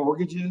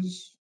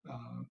mortgages,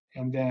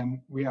 and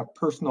then we have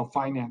personal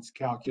finance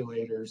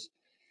calculators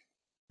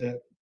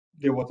that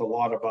deal with a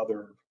lot of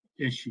other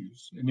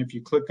issues. And if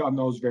you click on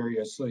those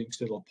various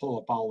links, it'll pull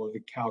up all of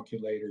the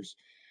calculators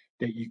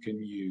that you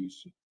can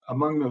use.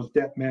 Among those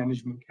debt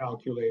management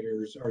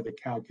calculators are the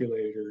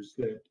calculators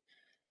that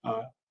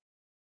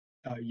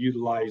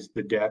utilize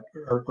the debt,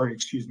 or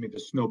excuse me, the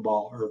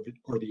snowball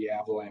or the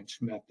avalanche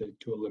method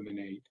to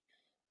eliminate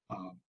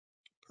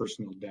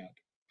personal debt.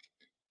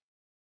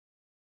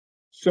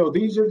 So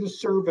these are the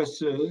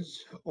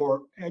services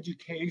or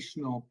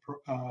educational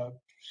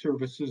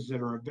services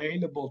that are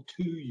available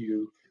to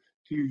you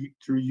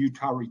through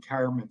Utah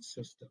retirement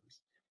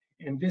systems.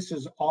 And this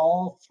is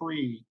all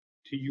free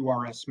to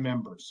URS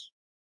members.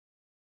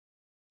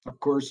 Of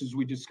course, as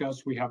we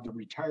discussed, we have the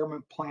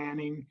retirement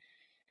planning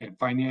and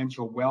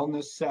financial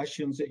wellness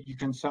sessions that you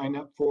can sign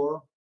up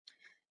for.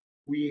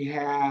 We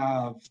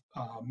have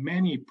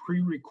many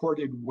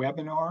pre-recorded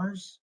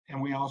webinars,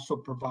 and we also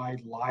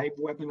provide live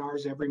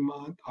webinars every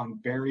month on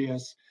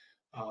various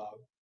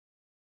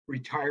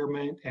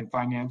retirement and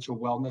financial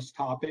wellness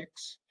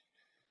topics.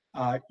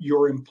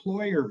 Your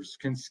employers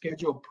can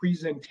schedule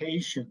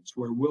presentations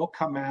where we'll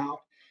come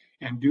out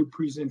and do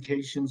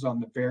presentations on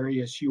the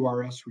various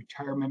URS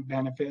retirement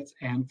benefits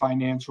and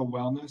financial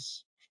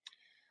wellness.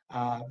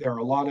 There are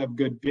a lot of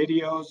good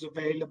videos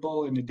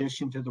available in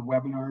addition to the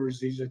webinars.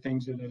 These are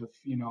things that have,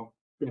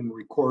 been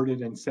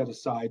recorded and set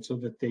aside so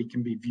that they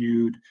can be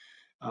viewed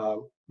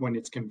when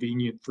it's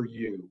convenient for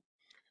you.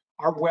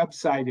 Our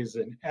website is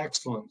an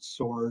excellent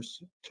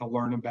source to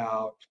learn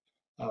about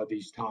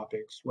these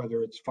topics,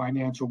 whether it's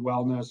financial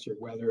wellness or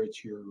whether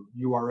it's your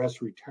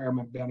URS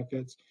retirement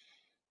benefits.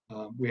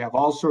 We have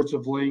all sorts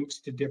of links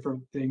to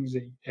different things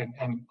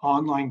and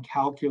online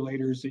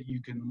calculators that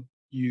you can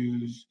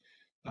use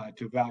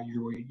to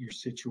evaluate your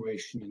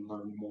situation and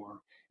learn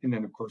more. And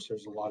then, of course,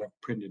 there's a lot of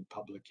printed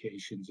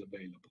publications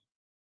available.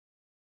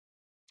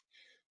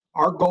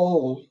 Our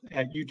goal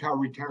at Utah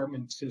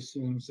Retirement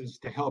Systems is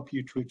to help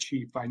you to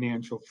achieve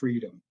financial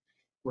freedom,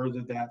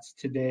 whether that's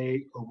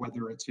today or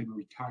whether it's in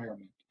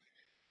retirement.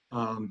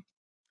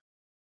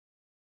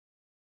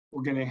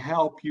 We're going to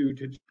help you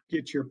to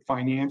get your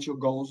financial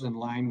goals in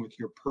line with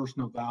your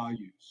personal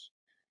values.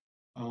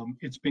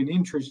 It's been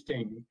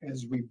interesting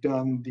as we've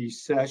done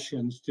these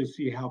sessions to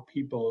see how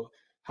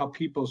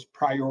people's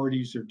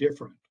priorities are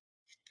different.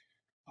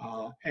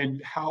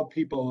 and how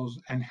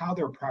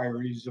their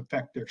priorities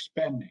affect their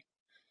spending.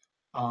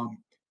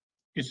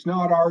 It's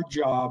not our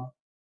job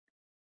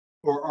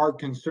or our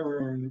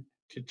concern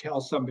to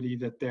tell somebody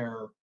that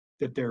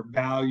their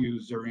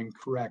values are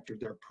incorrect or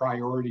their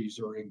priorities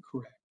are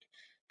incorrect,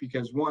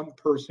 because one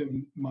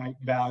person might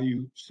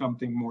value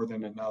something more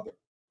than another.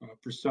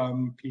 For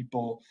some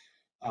people,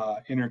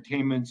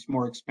 entertainment's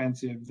more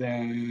expensive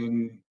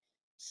than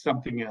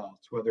something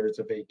else, whether it's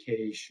a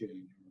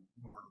vacation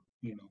or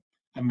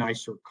a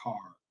nicer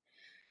car.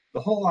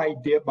 The whole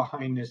idea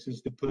behind this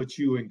is to put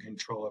you in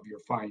control of your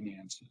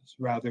finances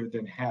rather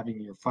than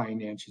having your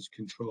finances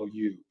control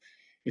you.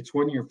 It's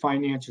when your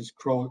finances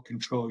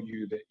control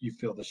you that you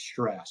feel the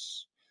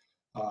stress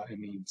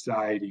and the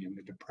anxiety and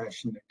the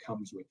depression that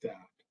comes with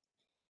that.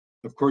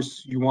 Of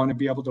course, you want to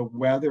be able to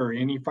weather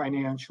any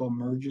financial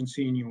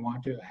emergency, and you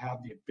want to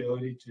have the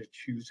ability to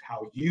choose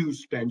how you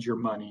spend your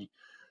money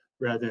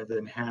rather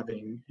than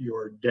having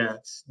your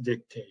debts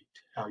dictate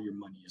how your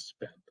money is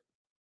spent.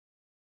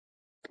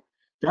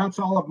 That's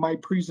all of my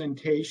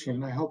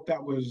presentation. I hope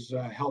that was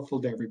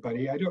helpful to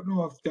everybody. I don't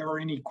know if there are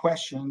any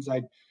questions.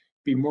 I'd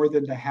be more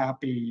than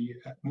happy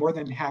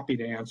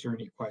to answer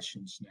any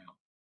questions now.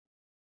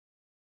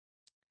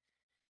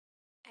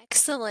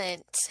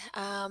 Excellent.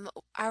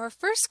 Our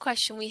first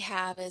question we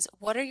have is,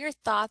 what are your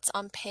thoughts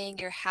on paying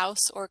your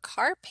house or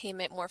car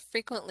payment more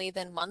frequently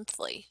than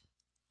monthly?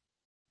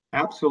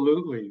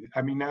 Absolutely.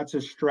 I mean, that's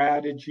a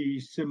strategy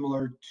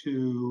similar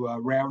to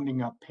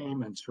rounding up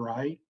payments,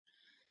 right?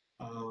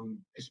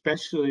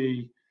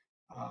 Especially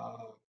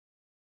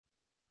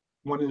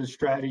one of the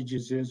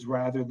strategies is,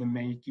 rather than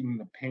making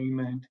the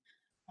payment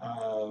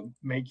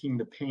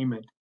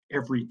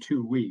every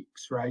 2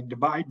 weeks, right?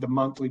 Divide the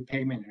monthly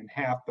payment in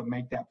half, but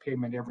make that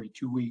payment every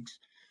 2 weeks.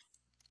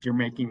 You're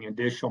making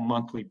additional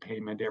monthly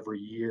payment every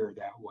year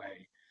that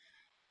way.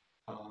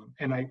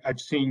 And I've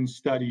seen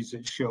studies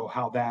that show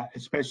how that,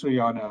 especially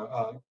on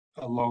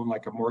a loan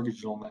like a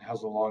mortgage loan that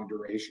has a long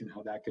duration,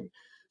 how that can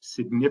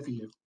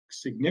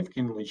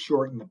significantly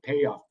shorten the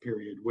payoff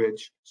period,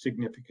 which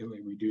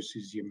significantly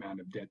reduces the amount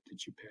of debt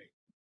that you pay.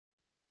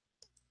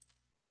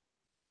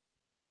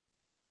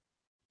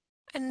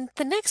 And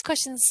the next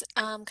question's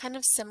kind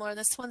of similar.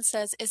 This one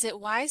says, is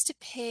it wise to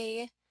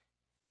pay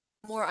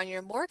more on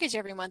your mortgage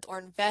every month or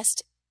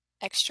invest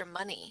extra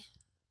money?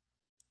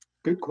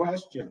 Good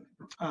question.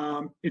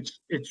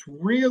 It's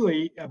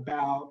really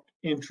about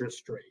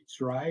interest rates,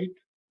 right?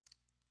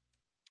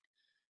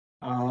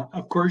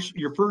 Of course,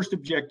 your first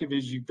objective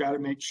is you've got to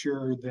make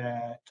sure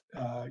that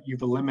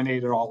you've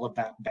eliminated all of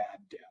that bad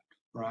debt,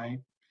 right?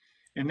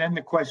 And then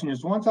the question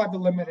is, once I've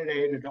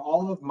eliminated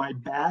all of my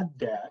bad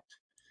debt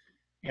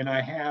and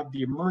I have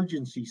the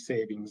emergency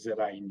savings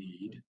that I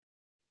need,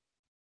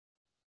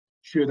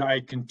 should I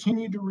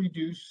continue to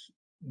reduce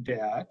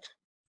debt,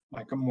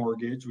 like a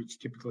mortgage, which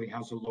typically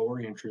has a lower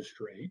interest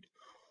rate,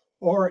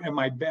 or am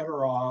I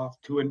better off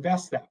to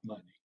invest that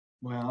money?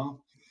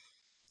 Well,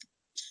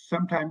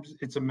 sometimes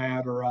it's a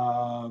matter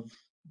of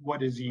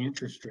what is the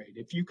interest rate.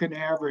 If you can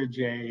average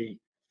a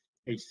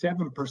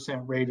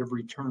 7% rate of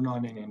return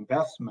on an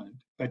investment,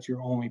 but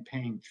you're only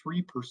paying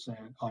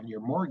 3% on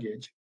your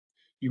mortgage,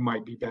 you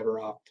might be better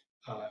off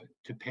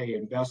to pay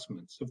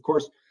investments. Of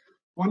course,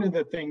 one of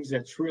the things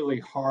that's really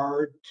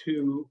hard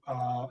to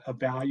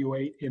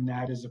evaluate in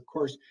that is, of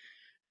course,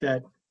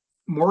 that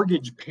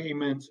mortgage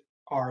payments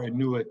are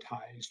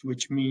annuitized,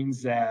 which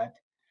means that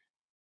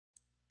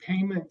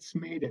payments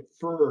made at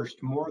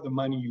first, more of the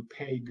money you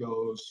pay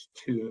goes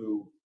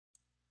to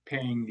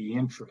paying the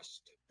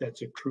interest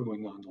that's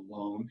accruing on the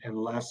loan and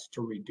less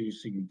to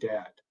reducing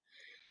debt.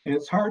 And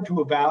it's hard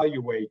to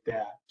evaluate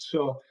that.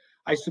 So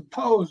I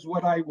suppose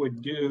what I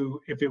would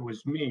do if it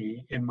was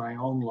me in my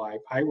own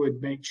life, I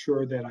would make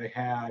sure that I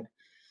had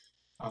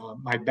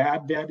my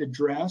bad debt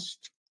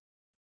addressed.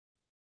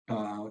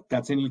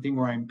 That's anything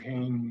where I'm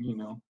paying,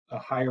 a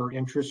higher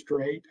interest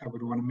rate. I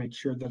would want to make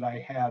sure that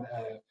I had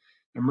a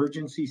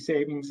emergency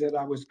savings that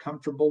I was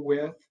comfortable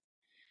with,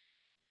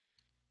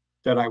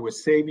 that I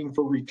was saving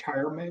for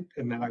retirement,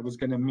 and that I was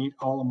going to meet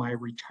all of my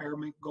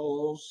retirement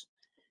goals.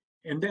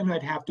 And then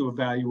I'd have to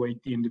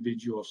evaluate the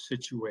individual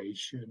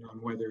situation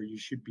on whether you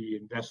should be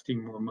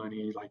investing more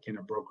money, like in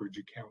a brokerage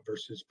account,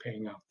 versus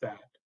paying off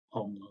that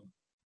home loan.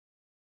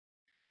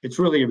 It's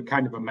really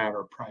kind of a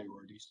matter of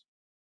priorities.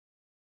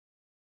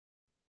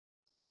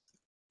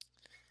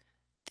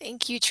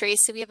 Thank you,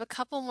 Tracy. We have a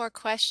couple more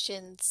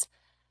questions.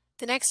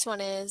 The next one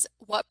is,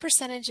 what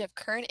percentage of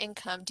current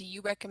income do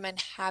you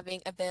recommend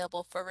having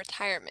available for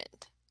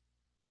retirement?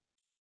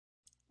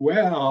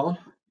 Well,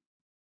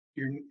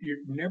 you're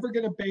never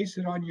going to base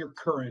it on your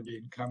current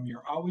income.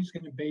 You're always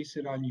going to base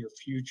it on your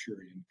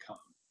future income.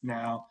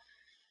 Now,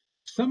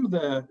 some of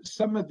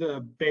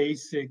the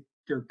basic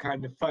or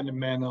kind of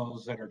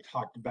fundamentals that are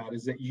talked about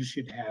is that you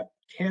should have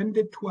 10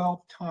 to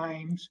 12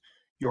 times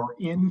your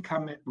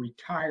income at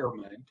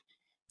retirement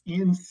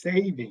in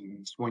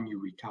savings when you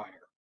retire.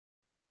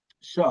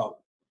 So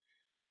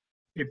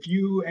If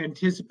you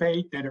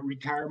anticipate that at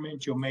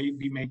retirement you'll may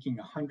be making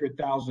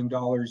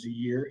 $100,000 a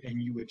year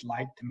and you would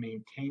like to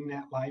maintain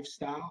that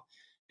lifestyle,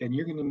 then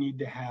you're going to need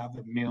to have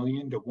 $1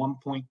 million to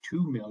 $1.2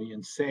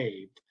 million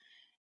saved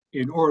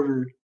in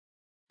order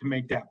to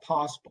make that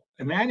possible.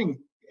 And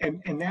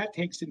that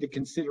takes into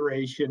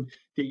consideration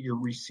that you're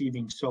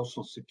receiving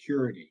Social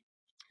Security.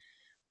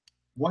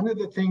 One of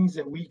the things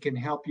that we can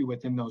help you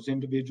with in those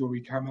individual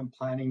retirement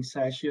planning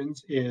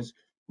sessions is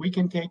we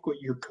can take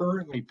what you're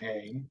currently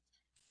paying,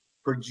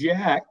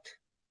 project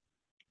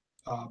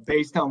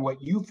based on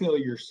what you feel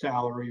your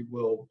salary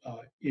will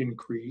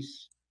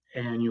increase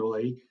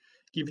annually,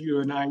 give you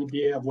an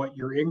idea of what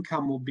your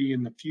income will be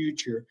in the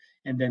future,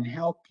 and then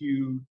help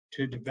you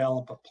to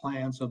develop a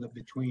plan so that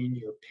between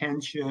your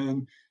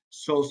pension,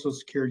 Social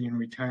Security, and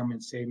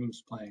retirement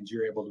savings plans,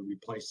 you're able to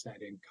replace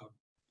that income.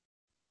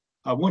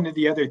 One of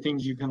the other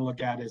things you can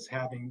look at is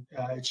having,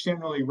 it's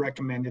generally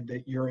recommended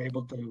that you're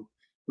able to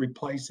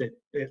replace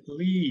it at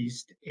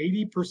least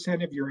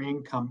 80% of your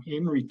income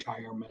in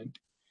retirement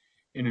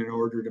in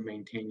order to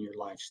maintain your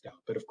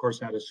lifestyle. But of course,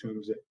 that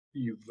assumes that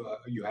you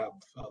have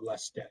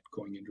less debt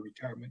going into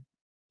retirement.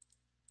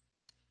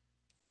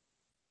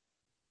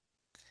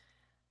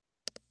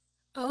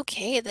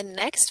 Okay, the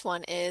next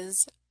one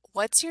is,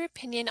 what's your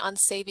opinion on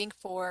saving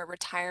for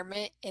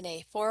retirement in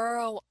a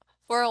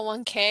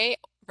 401k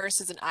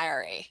versus an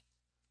IRA?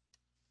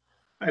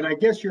 And I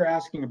guess you're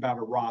asking about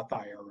a Roth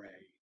IRA.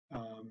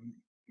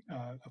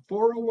 A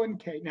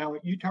 401k, now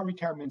at Utah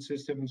Retirement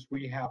Systems,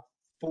 we have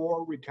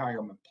 4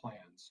 retirement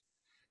plans.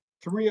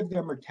 3 of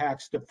them are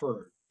tax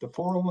deferred, the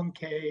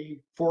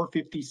 401k,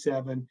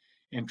 457,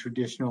 and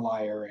traditional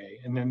IRA.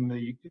 And then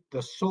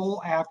the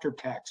sole after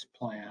tax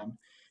plan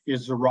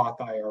is the Roth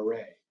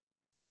IRA.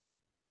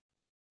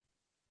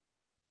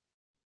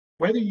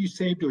 Whether you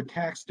save to a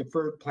tax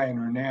deferred plan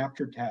or an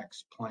after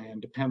tax plan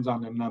depends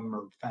on a number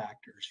of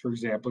factors. For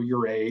example,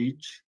 your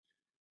age,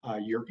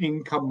 your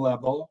income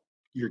level,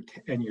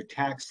 and your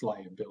tax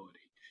liability.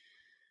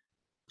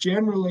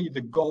 Generally,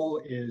 the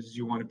goal is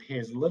you want to pay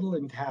as little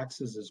in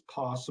taxes as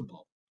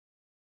possible.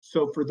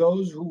 So for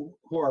those who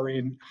are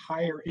in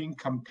higher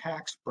income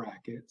tax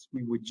brackets,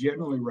 we would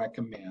generally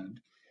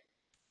recommend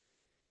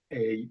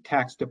a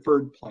tax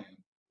deferred plan.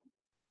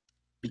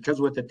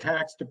 Because with a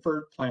tax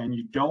deferred plan,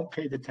 you don't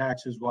pay the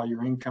taxes while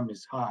your income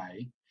is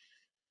high,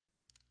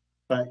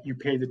 but you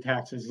pay the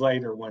taxes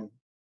later when,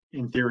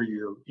 in theory,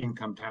 your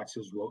income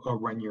taxes will, or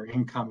when your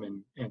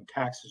income and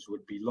taxes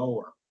would be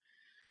lower.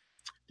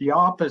 The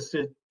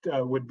opposite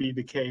would be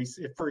the case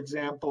if, for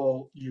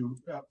example, you,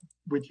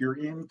 with your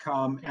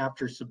income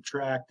after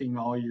subtracting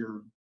all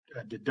your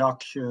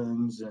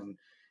deductions and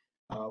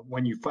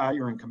when you file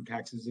your income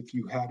taxes, if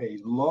you had a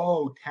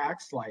low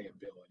tax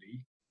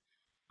liability,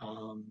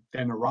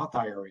 then a Roth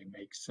IRA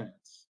makes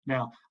sense.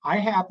 Now, I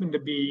happen to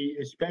be,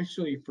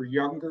 especially for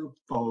younger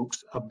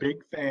folks, a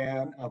big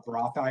fan of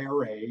Roth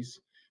IRAs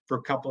for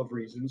a couple of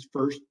reasons.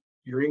 First,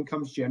 your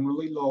income's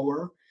generally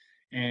lower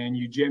and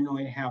you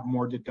generally have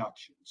more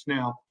deductions.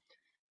 Now,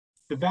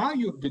 the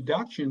value of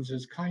deductions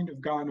has kind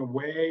of gone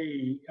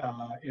away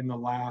in the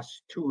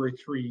last 2 or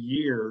 3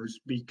 years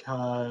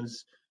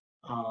because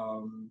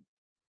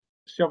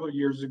several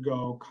years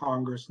ago,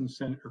 Congress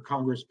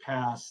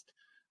passed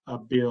a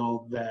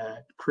bill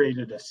that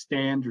created a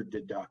standard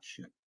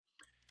deduction.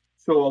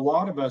 So a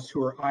lot of us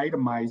who are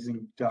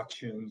itemizing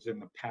deductions in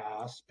the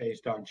past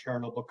based on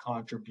charitable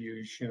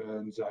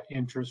contributions,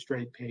 interest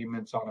rate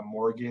payments on a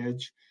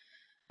mortgage,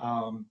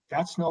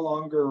 that's no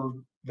longer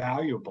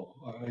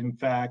valuable. In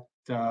fact,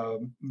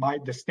 the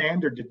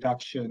standard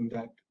deduction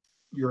that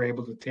you're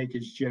able to take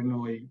is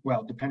generally,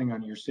 well, depending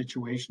on your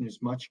situation,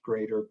 is much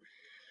greater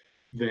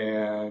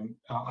than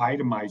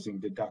itemizing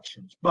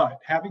deductions. But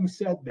having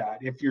said that,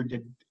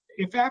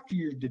 if after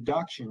your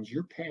deductions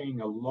you're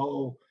paying a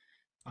low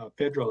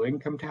federal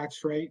income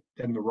tax rate,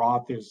 then the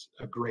Roth is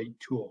a great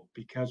tool,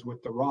 because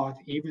with the Roth,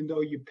 even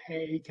though you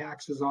pay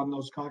taxes on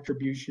those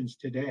contributions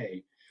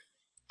today,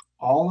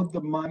 all of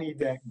the money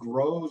that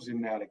grows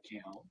in that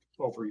account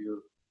over your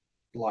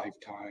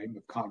lifetime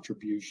of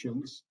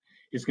contributions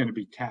is going to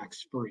be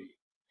tax free.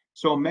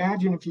 So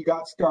imagine if you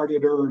got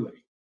started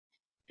early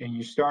and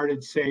you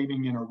started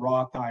saving in a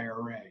Roth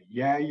IRA.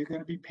 Yeah, you're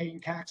going to be paying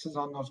taxes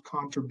on those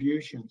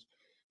contributions,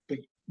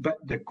 but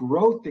the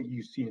growth that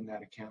you see in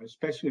that account,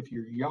 especially if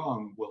you're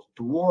young, will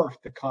dwarf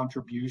the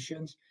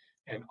contributions,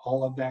 and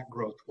all of that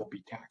growth will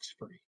be tax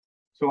free.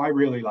 So I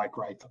really like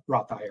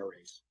Roth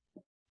IRAs.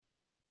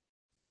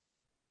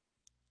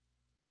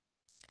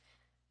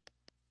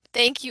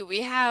 Thank you.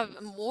 We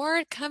have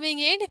more coming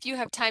in if you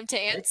have time to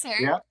Okay. answer.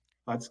 Yeah,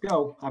 let's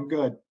go. I'm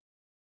good.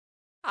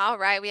 All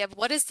right, we have,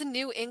 what is the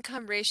new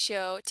income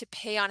ratio to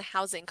pay on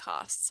housing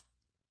costs?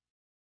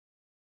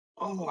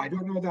 Oh, I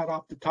don't know that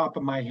off the top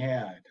of my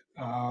head.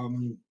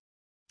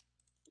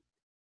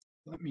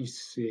 Let me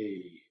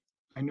see.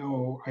 I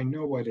know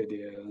what it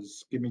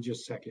is. Give me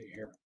just a second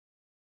here.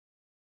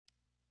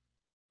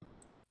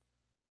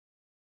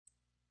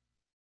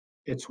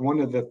 It's one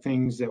of the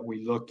things that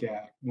we look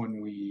at when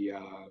we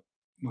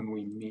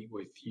meet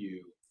with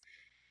you.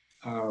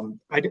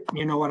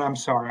 You know what? I'm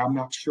sorry. I'm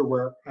not sure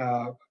where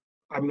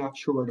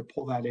to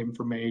pull that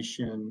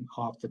information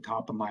off the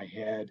top of my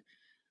head.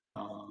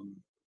 Um,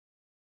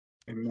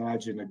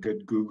 Imagine a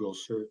good Google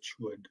search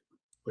would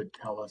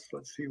tell us.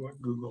 Let's see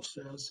what Google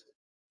says.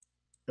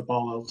 If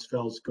all else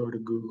fails, go to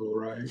Google,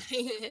 right?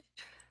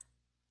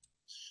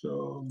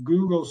 So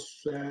Google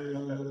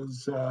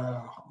says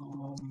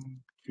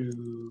home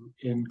to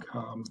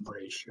income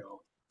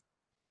ratio.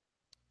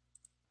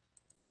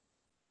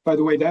 By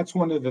the way, that's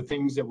one of the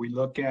things that we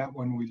look at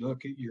when we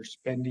look at your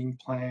spending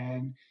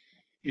plan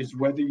is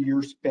whether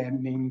your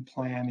spending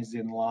plan is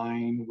in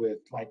line with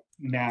like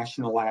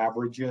national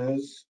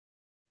averages.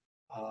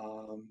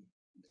 Um,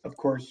 of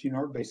course,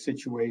 everybody's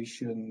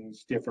situation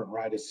is different,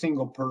 right? A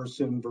single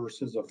person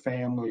versus a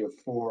family of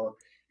four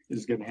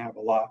is going to have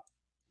a lot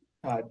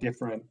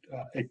different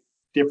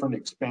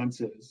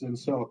expenses. And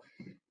so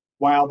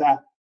while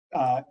that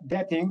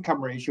debt to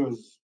income ratio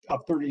is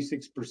of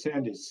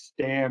 36% is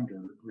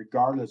standard,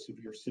 regardless of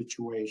your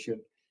situation,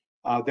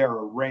 there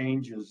are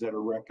ranges that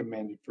are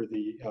recommended for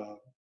the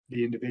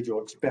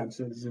individual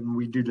expenses, and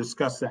we do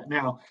discuss that.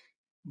 Now,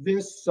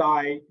 this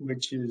site,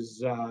 which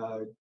is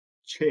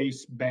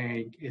Chase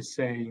Bank, is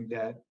saying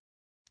that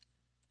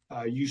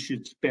you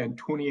should spend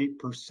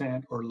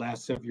 28% or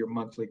less of your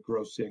monthly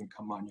gross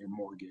income on your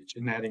mortgage,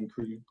 and that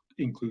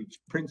includes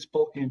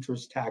principal,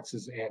 interest,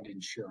 taxes, and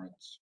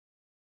insurance.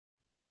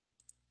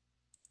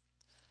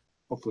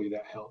 Hopefully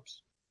that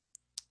helps.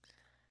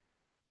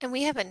 And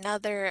we have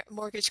another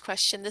mortgage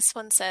question. This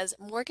one says,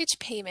 mortgage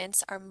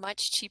payments are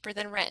much cheaper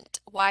than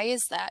rent. Why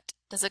is that?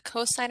 Does a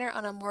cosigner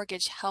on a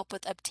mortgage help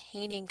with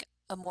obtaining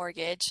a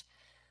mortgage?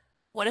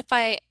 What if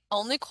I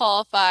only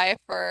qualify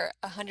for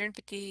a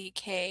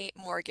 150K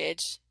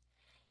mortgage?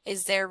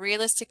 Is there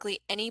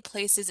realistically any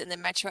places in the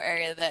metro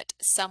area that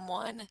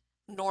someone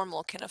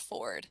normal can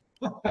afford?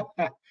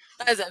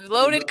 That is a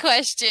loaded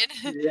question.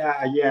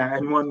 Yeah,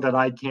 and one that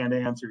I can't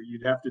answer.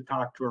 You'd have to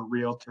talk to a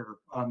realtor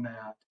on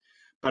that.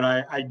 But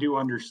I do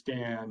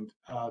understand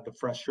the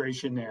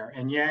frustration there.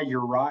 And yeah,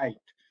 you're right.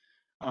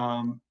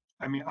 Um,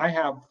 I mean, I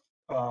have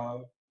uh,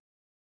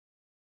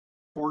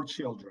 four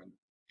children.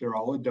 They're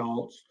all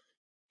adults.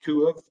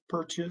 Two have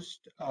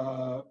purchased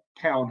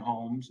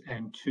townhomes,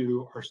 and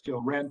two are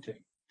still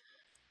renting.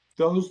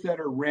 Those that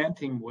are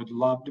renting would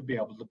love to be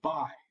able to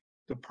buy.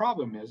 The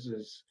problem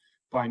is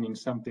finding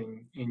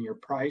something in your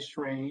price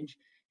range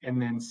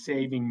and then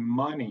saving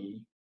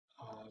money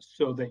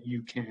so that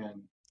you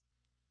can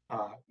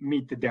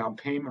meet the down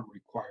payment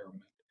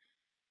requirement.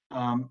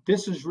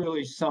 This is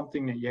really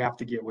something that you have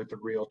to get with the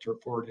realtor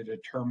for to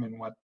determine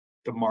what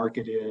the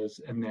market is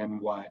and then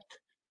what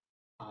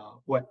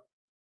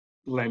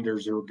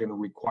lenders are going to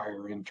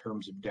require in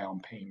terms of down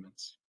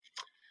payments.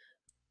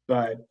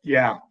 But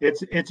yeah,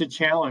 it's a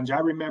challenge. I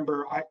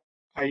remember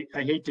I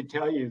hate to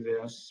tell you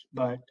this,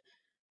 but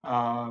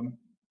um,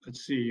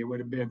 let's see, it would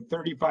have been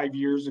 35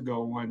 years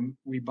ago when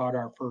we bought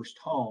our first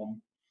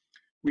home.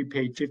 We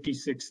paid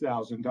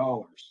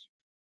 $56,000.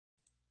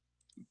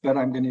 But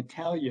I'm going to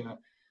tell you,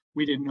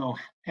 we didn't know,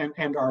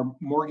 and our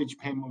mortgage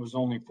payment was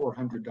only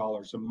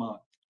 $400 a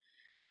month.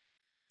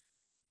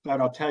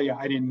 But I'll tell you,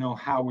 I didn't know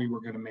how we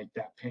were going to make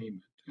that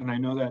payment. And I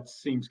know that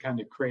seems kind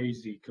of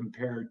crazy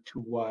compared to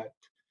what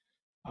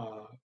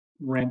uh,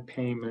 rent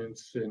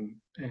payments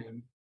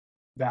and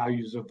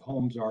values of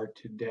homes are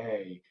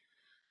today.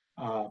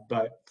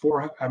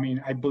 I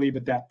mean, I believe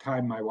at that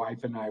time my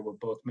wife and I were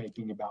both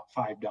making about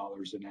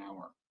 $5 an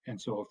hour,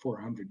 and so a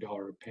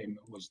 $400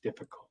 payment was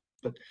difficult.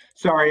 But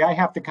sorry, I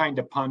have to kind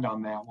of punt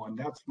on that one.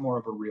 That's more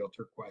of a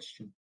realtor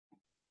question.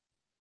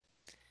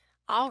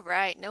 All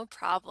right, no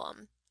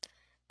problem.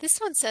 This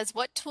one says,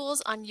 what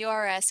tools on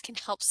URS can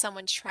help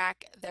someone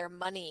track their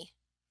money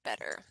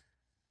better?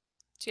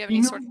 Do you have You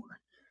any sort of know,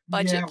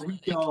 budget yeah, we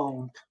planning?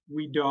 don't.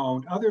 We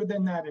don't. Other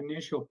than that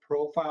initial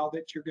profile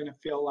that you're going to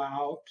fill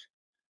out,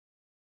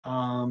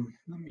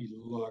 let me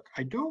look.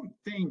 I don't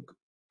think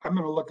I'm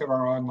going to look at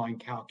our online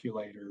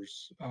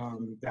calculators,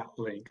 that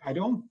link. I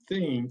don't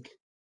think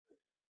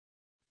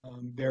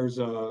there's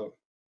a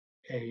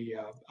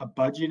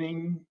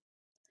budgeting.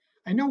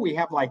 I know we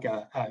have like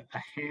a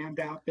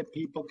handout that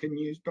people can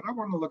use, but I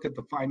want to look at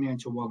the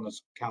financial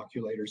wellness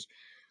calculators.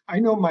 I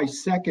know my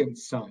second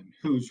son,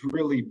 who's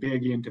really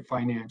big into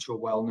financial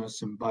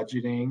wellness and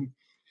budgeting,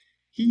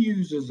 he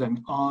uses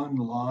an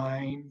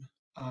online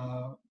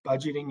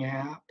budgeting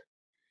app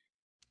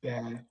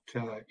that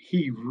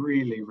he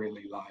really,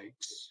 really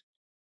likes.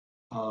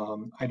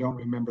 I don't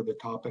remember the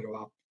top of it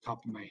off the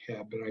top of my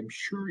head, but I'm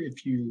sure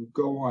if you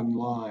go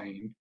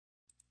online.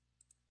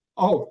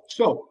 Oh,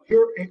 so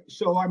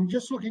I'm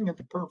just looking at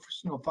the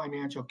personal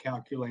financial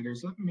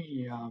calculators. Let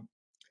me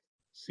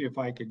see if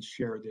I can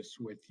share this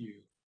with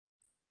you.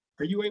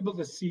 Are you able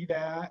to see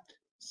that,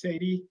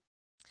 Sadie?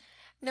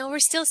 No, we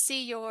still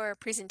see your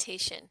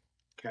presentation.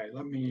 Okay,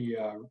 let me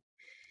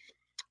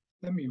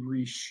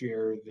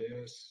reshare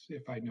this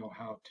if I know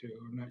how to.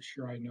 I'm not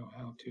sure I know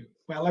how to.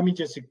 Well, let me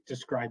just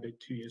describe it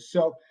to you.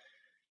 So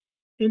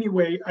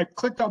Anyway, I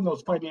clicked on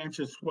those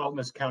financial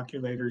wellness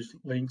calculators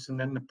links and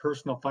then the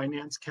personal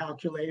finance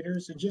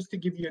calculators. And just to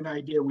give you an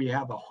idea, we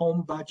have a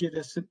home budget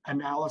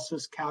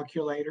analysis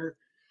calculator.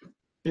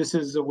 This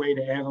is a way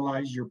to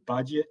analyze your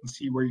budget and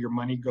see where your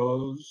money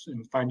goes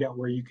and find out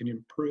where you can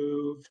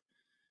improve.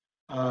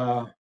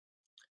 Uh,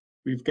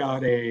 we've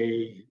got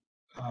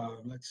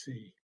let's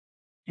see,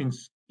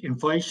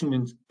 inflation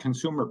and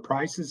consumer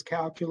prices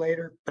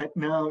calculator, but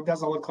no, it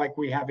doesn't look like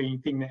we have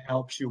anything that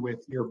helps you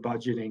with your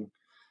budgeting.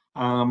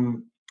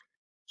 Um,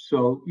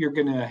 so you're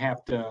going to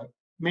have to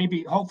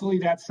maybe, hopefully,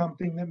 that's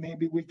something that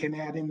maybe we can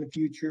add in the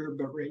future,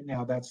 but right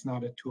now that's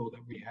not a tool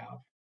that we have.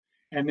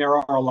 And there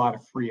are a lot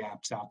of free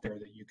apps out there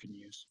that you can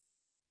use.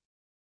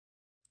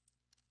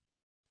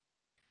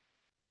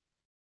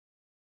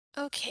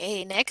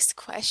 Okay, next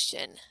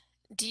question.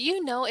 Do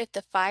you know if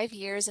the 5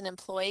 years an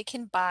employee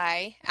can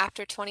buy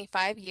after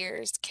 25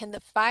 years, can the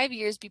 5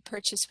 years be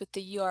purchased with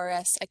the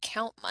URS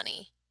account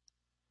money?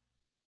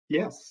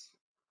 Yes.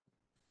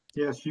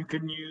 Yes, you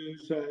can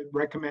use,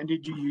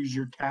 recommended you use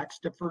your tax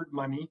deferred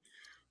money,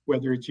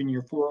 whether it's in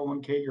your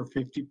 401k or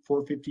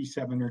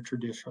 457 or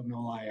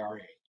traditional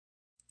IRA.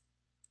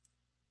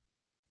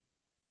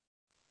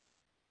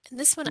 And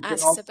this one You can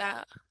asks also,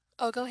 about,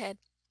 oh, go ahead.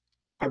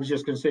 I was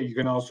just going to say, you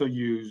can also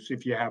use,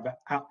 if you have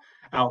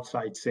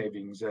outside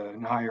savings,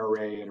 an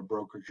IRA at a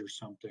brokerage or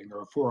something,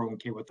 or a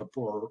 401k with a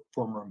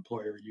former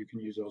employer, you can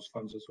use those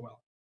funds as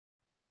well.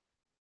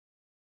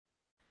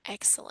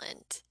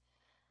 Excellent.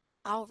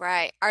 All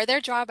right. Are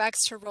there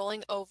drawbacks to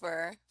rolling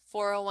over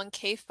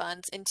 401k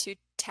funds into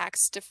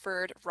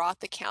tax-deferred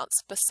Roth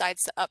accounts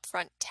besides the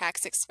upfront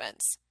tax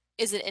expense?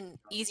 Is it an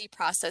easy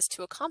process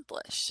to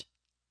accomplish?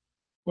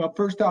 Well,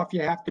 first off,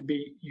 you have to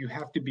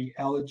be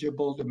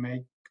eligible to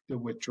make the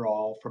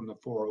withdrawal from the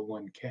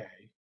 401k.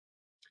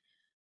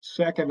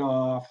 Second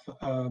off,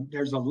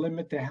 there's a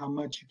limit to how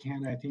much you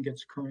can. I think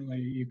it's currently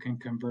you can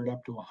convert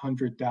up to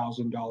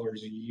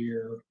 $100,000 a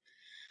year.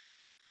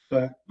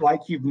 But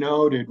like you've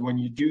noted, when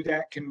you do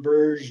that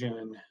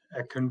conversion,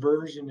 a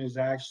conversion is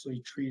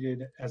actually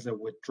treated as a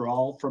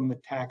withdrawal from the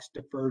tax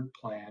deferred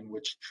plan,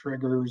 which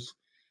triggers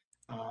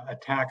a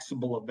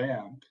taxable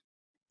event.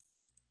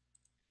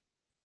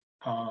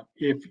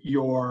 If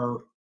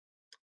you're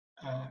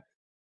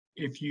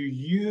if you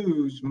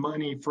use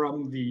money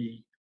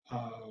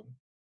uh,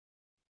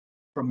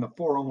 from the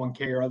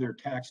 401k or other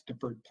tax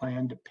deferred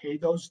plan to pay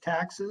those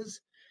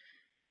taxes,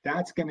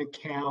 that's going to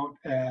count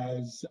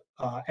as,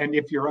 and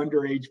if you're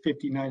under age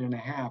 59 and a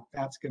half,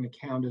 that's going to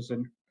count as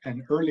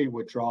an early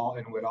withdrawal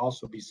and would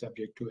also be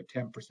subject to a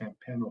 10%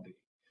 penalty.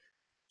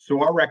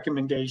 So our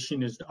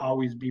recommendation is to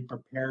always be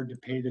prepared to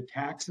pay the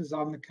taxes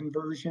on the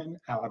conversion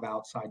out of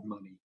outside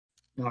money,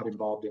 not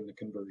involved in the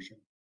conversion.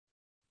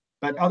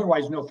 But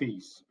otherwise, no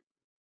fees,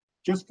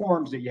 just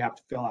forms that you have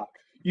to fill out.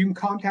 You can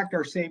contact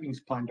our savings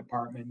plan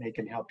department and they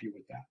can help you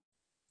with that.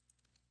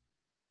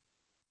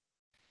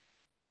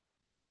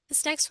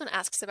 This next one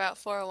asks about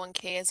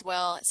 401k as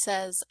well. It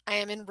says, I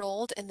am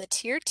enrolled in the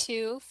Tier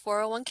 2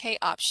 401k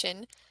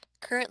option.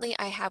 Currently,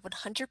 I have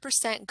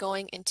 100%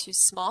 going into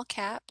small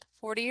cap,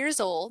 40 years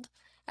old.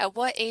 At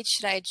what age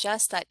should I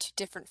adjust that to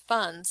different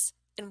funds?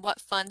 And what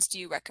funds do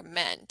you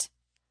recommend?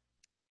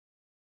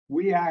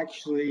 We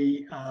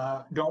actually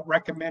don't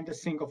recommend a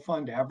single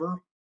fund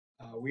ever.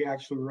 We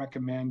actually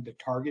recommend the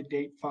target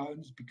date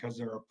funds because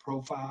they're a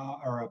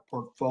profile or a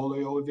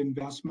portfolio of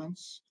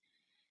investments.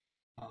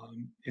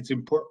 It's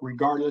important,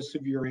 regardless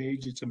of your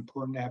age, it's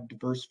important to have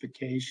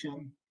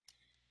diversification.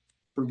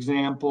 For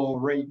example,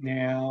 right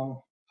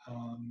now,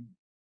 um,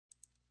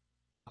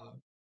 uh,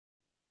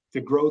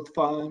 the growth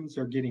funds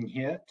are getting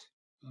hit.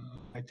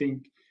 I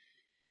think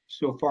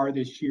so far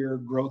this year,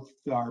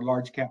 our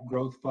large cap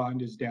growth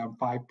fund is down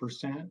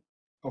 5%.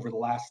 Over the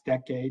last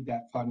decade,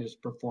 that fund has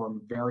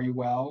performed very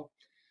well.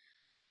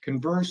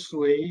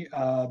 Conversely,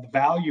 the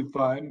value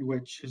fund,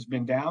 which has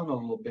been down a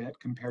little bit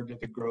compared to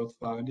the growth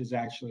fund, is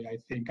actually, I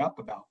think, up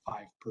about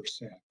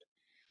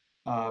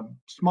 5%.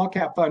 Small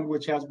cap fund,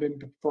 which has been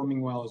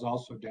performing well, is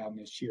also down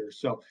this year.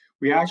 So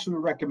we actually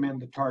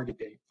recommend the target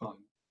date fund.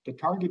 The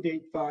target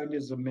date fund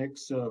is a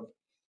mix of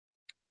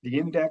the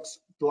index,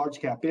 the large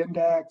cap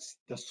index,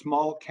 the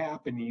small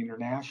cap, and the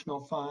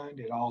international fund.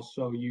 It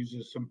also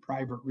uses some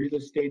private real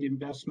estate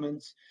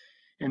investments.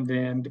 And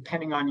then,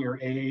 depending on your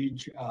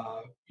age,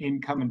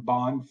 income and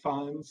bond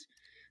funds.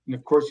 And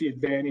of course, the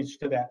advantage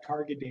to that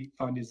target date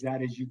fund is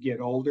that as you get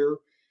older,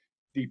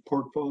 the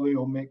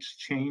portfolio mix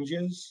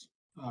changes,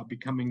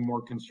 becoming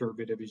more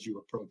conservative as you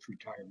approach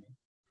retirement.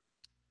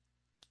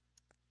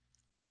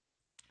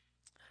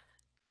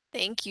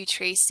 Thank you,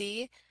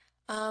 Tracy.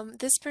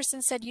 This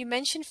person said, you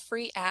mentioned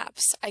free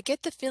apps. I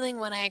get the feeling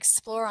when I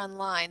explore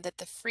online that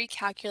the free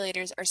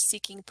calculators are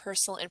seeking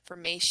personal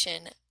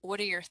information.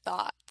 What are your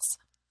thoughts?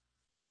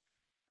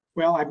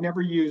 Well, I've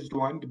never used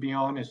one, to be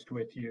honest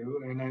with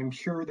you, and I'm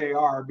sure they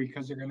are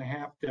because they're going to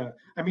have to.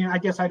 I mean, I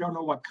guess I don't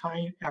know what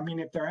kind. I mean,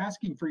 if they're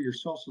asking for your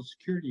social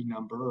security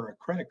number or a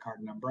credit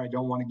card number, I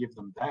don't want to give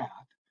them that.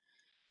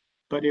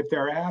 But if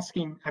they're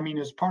asking, I mean,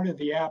 as part of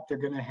the app, they're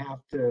going to have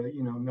to,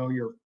 know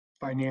your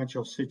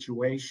financial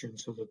situation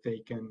so that they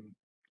can,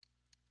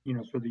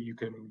 so that you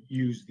can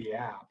use the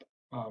app.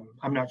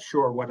 I'm not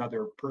sure what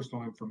other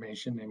personal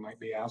information they might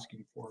be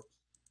asking for,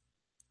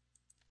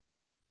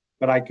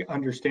 but I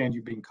understand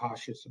you being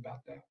cautious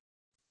about that.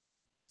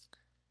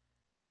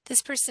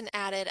 This person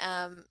added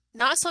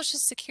not social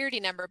security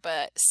number,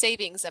 but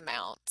savings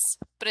amounts.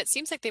 But it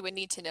seems like they would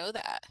need to know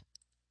that.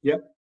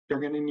 Yep, they're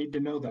going to need to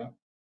know that.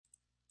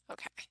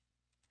 Okay.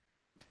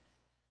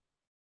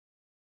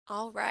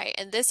 All right.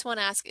 And this one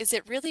asks, is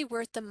it really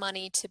worth the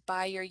money to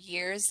buy your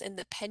years in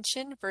the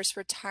pension versus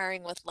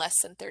retiring with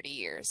less than 30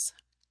 years?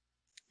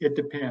 It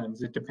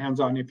depends. It depends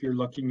on if you're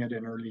looking at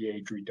an early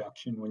age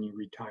reduction when you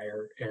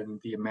retire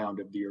and the amount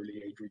of the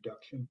early age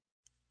reduction.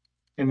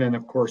 And then,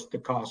 of course, the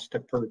cost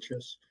to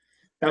purchase.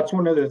 That's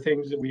one of the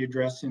things that we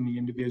address in the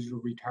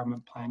individual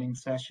retirement planning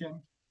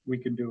session. We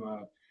can do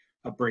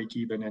a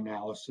break-even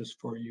analysis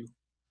for you,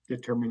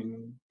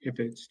 determining if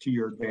it's to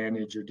your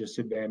advantage or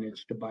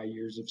disadvantage to buy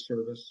years of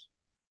service.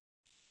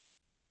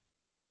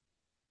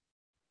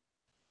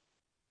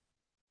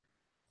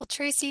 Well,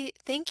 Tracy,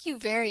 thank you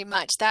very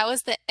much. That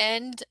was the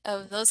end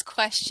of those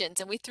questions,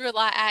 and we threw a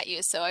lot at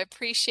you, so I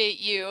appreciate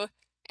you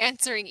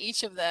answering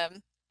each of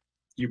them.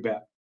 You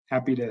bet.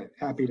 Happy to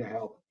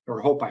help,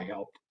 or hope I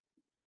helped.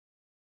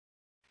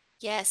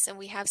 Yes, and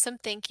we have some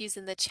thank yous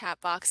in the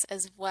chat box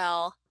as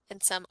well,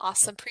 and some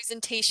awesome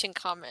presentation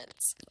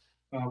comments.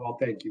 Well,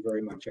 thank you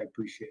very much. I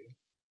appreciate it.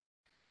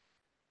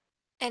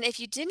 And if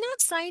you did not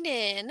sign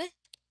in,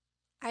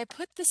 I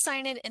put the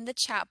sign in the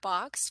chat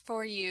box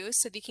for you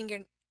so that you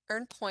can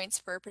earn points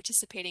for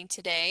participating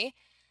today.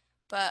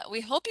 But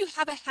we hope you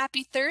have a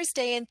happy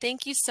Thursday, and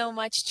thank you so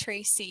much,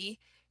 Tracy,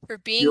 for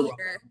being You're welcome.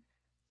 here.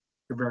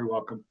 You're very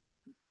welcome.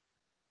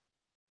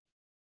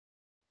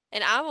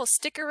 And I will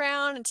stick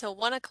around until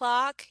 1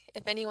 o'clock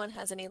if anyone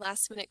has any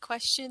last minute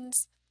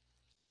questions.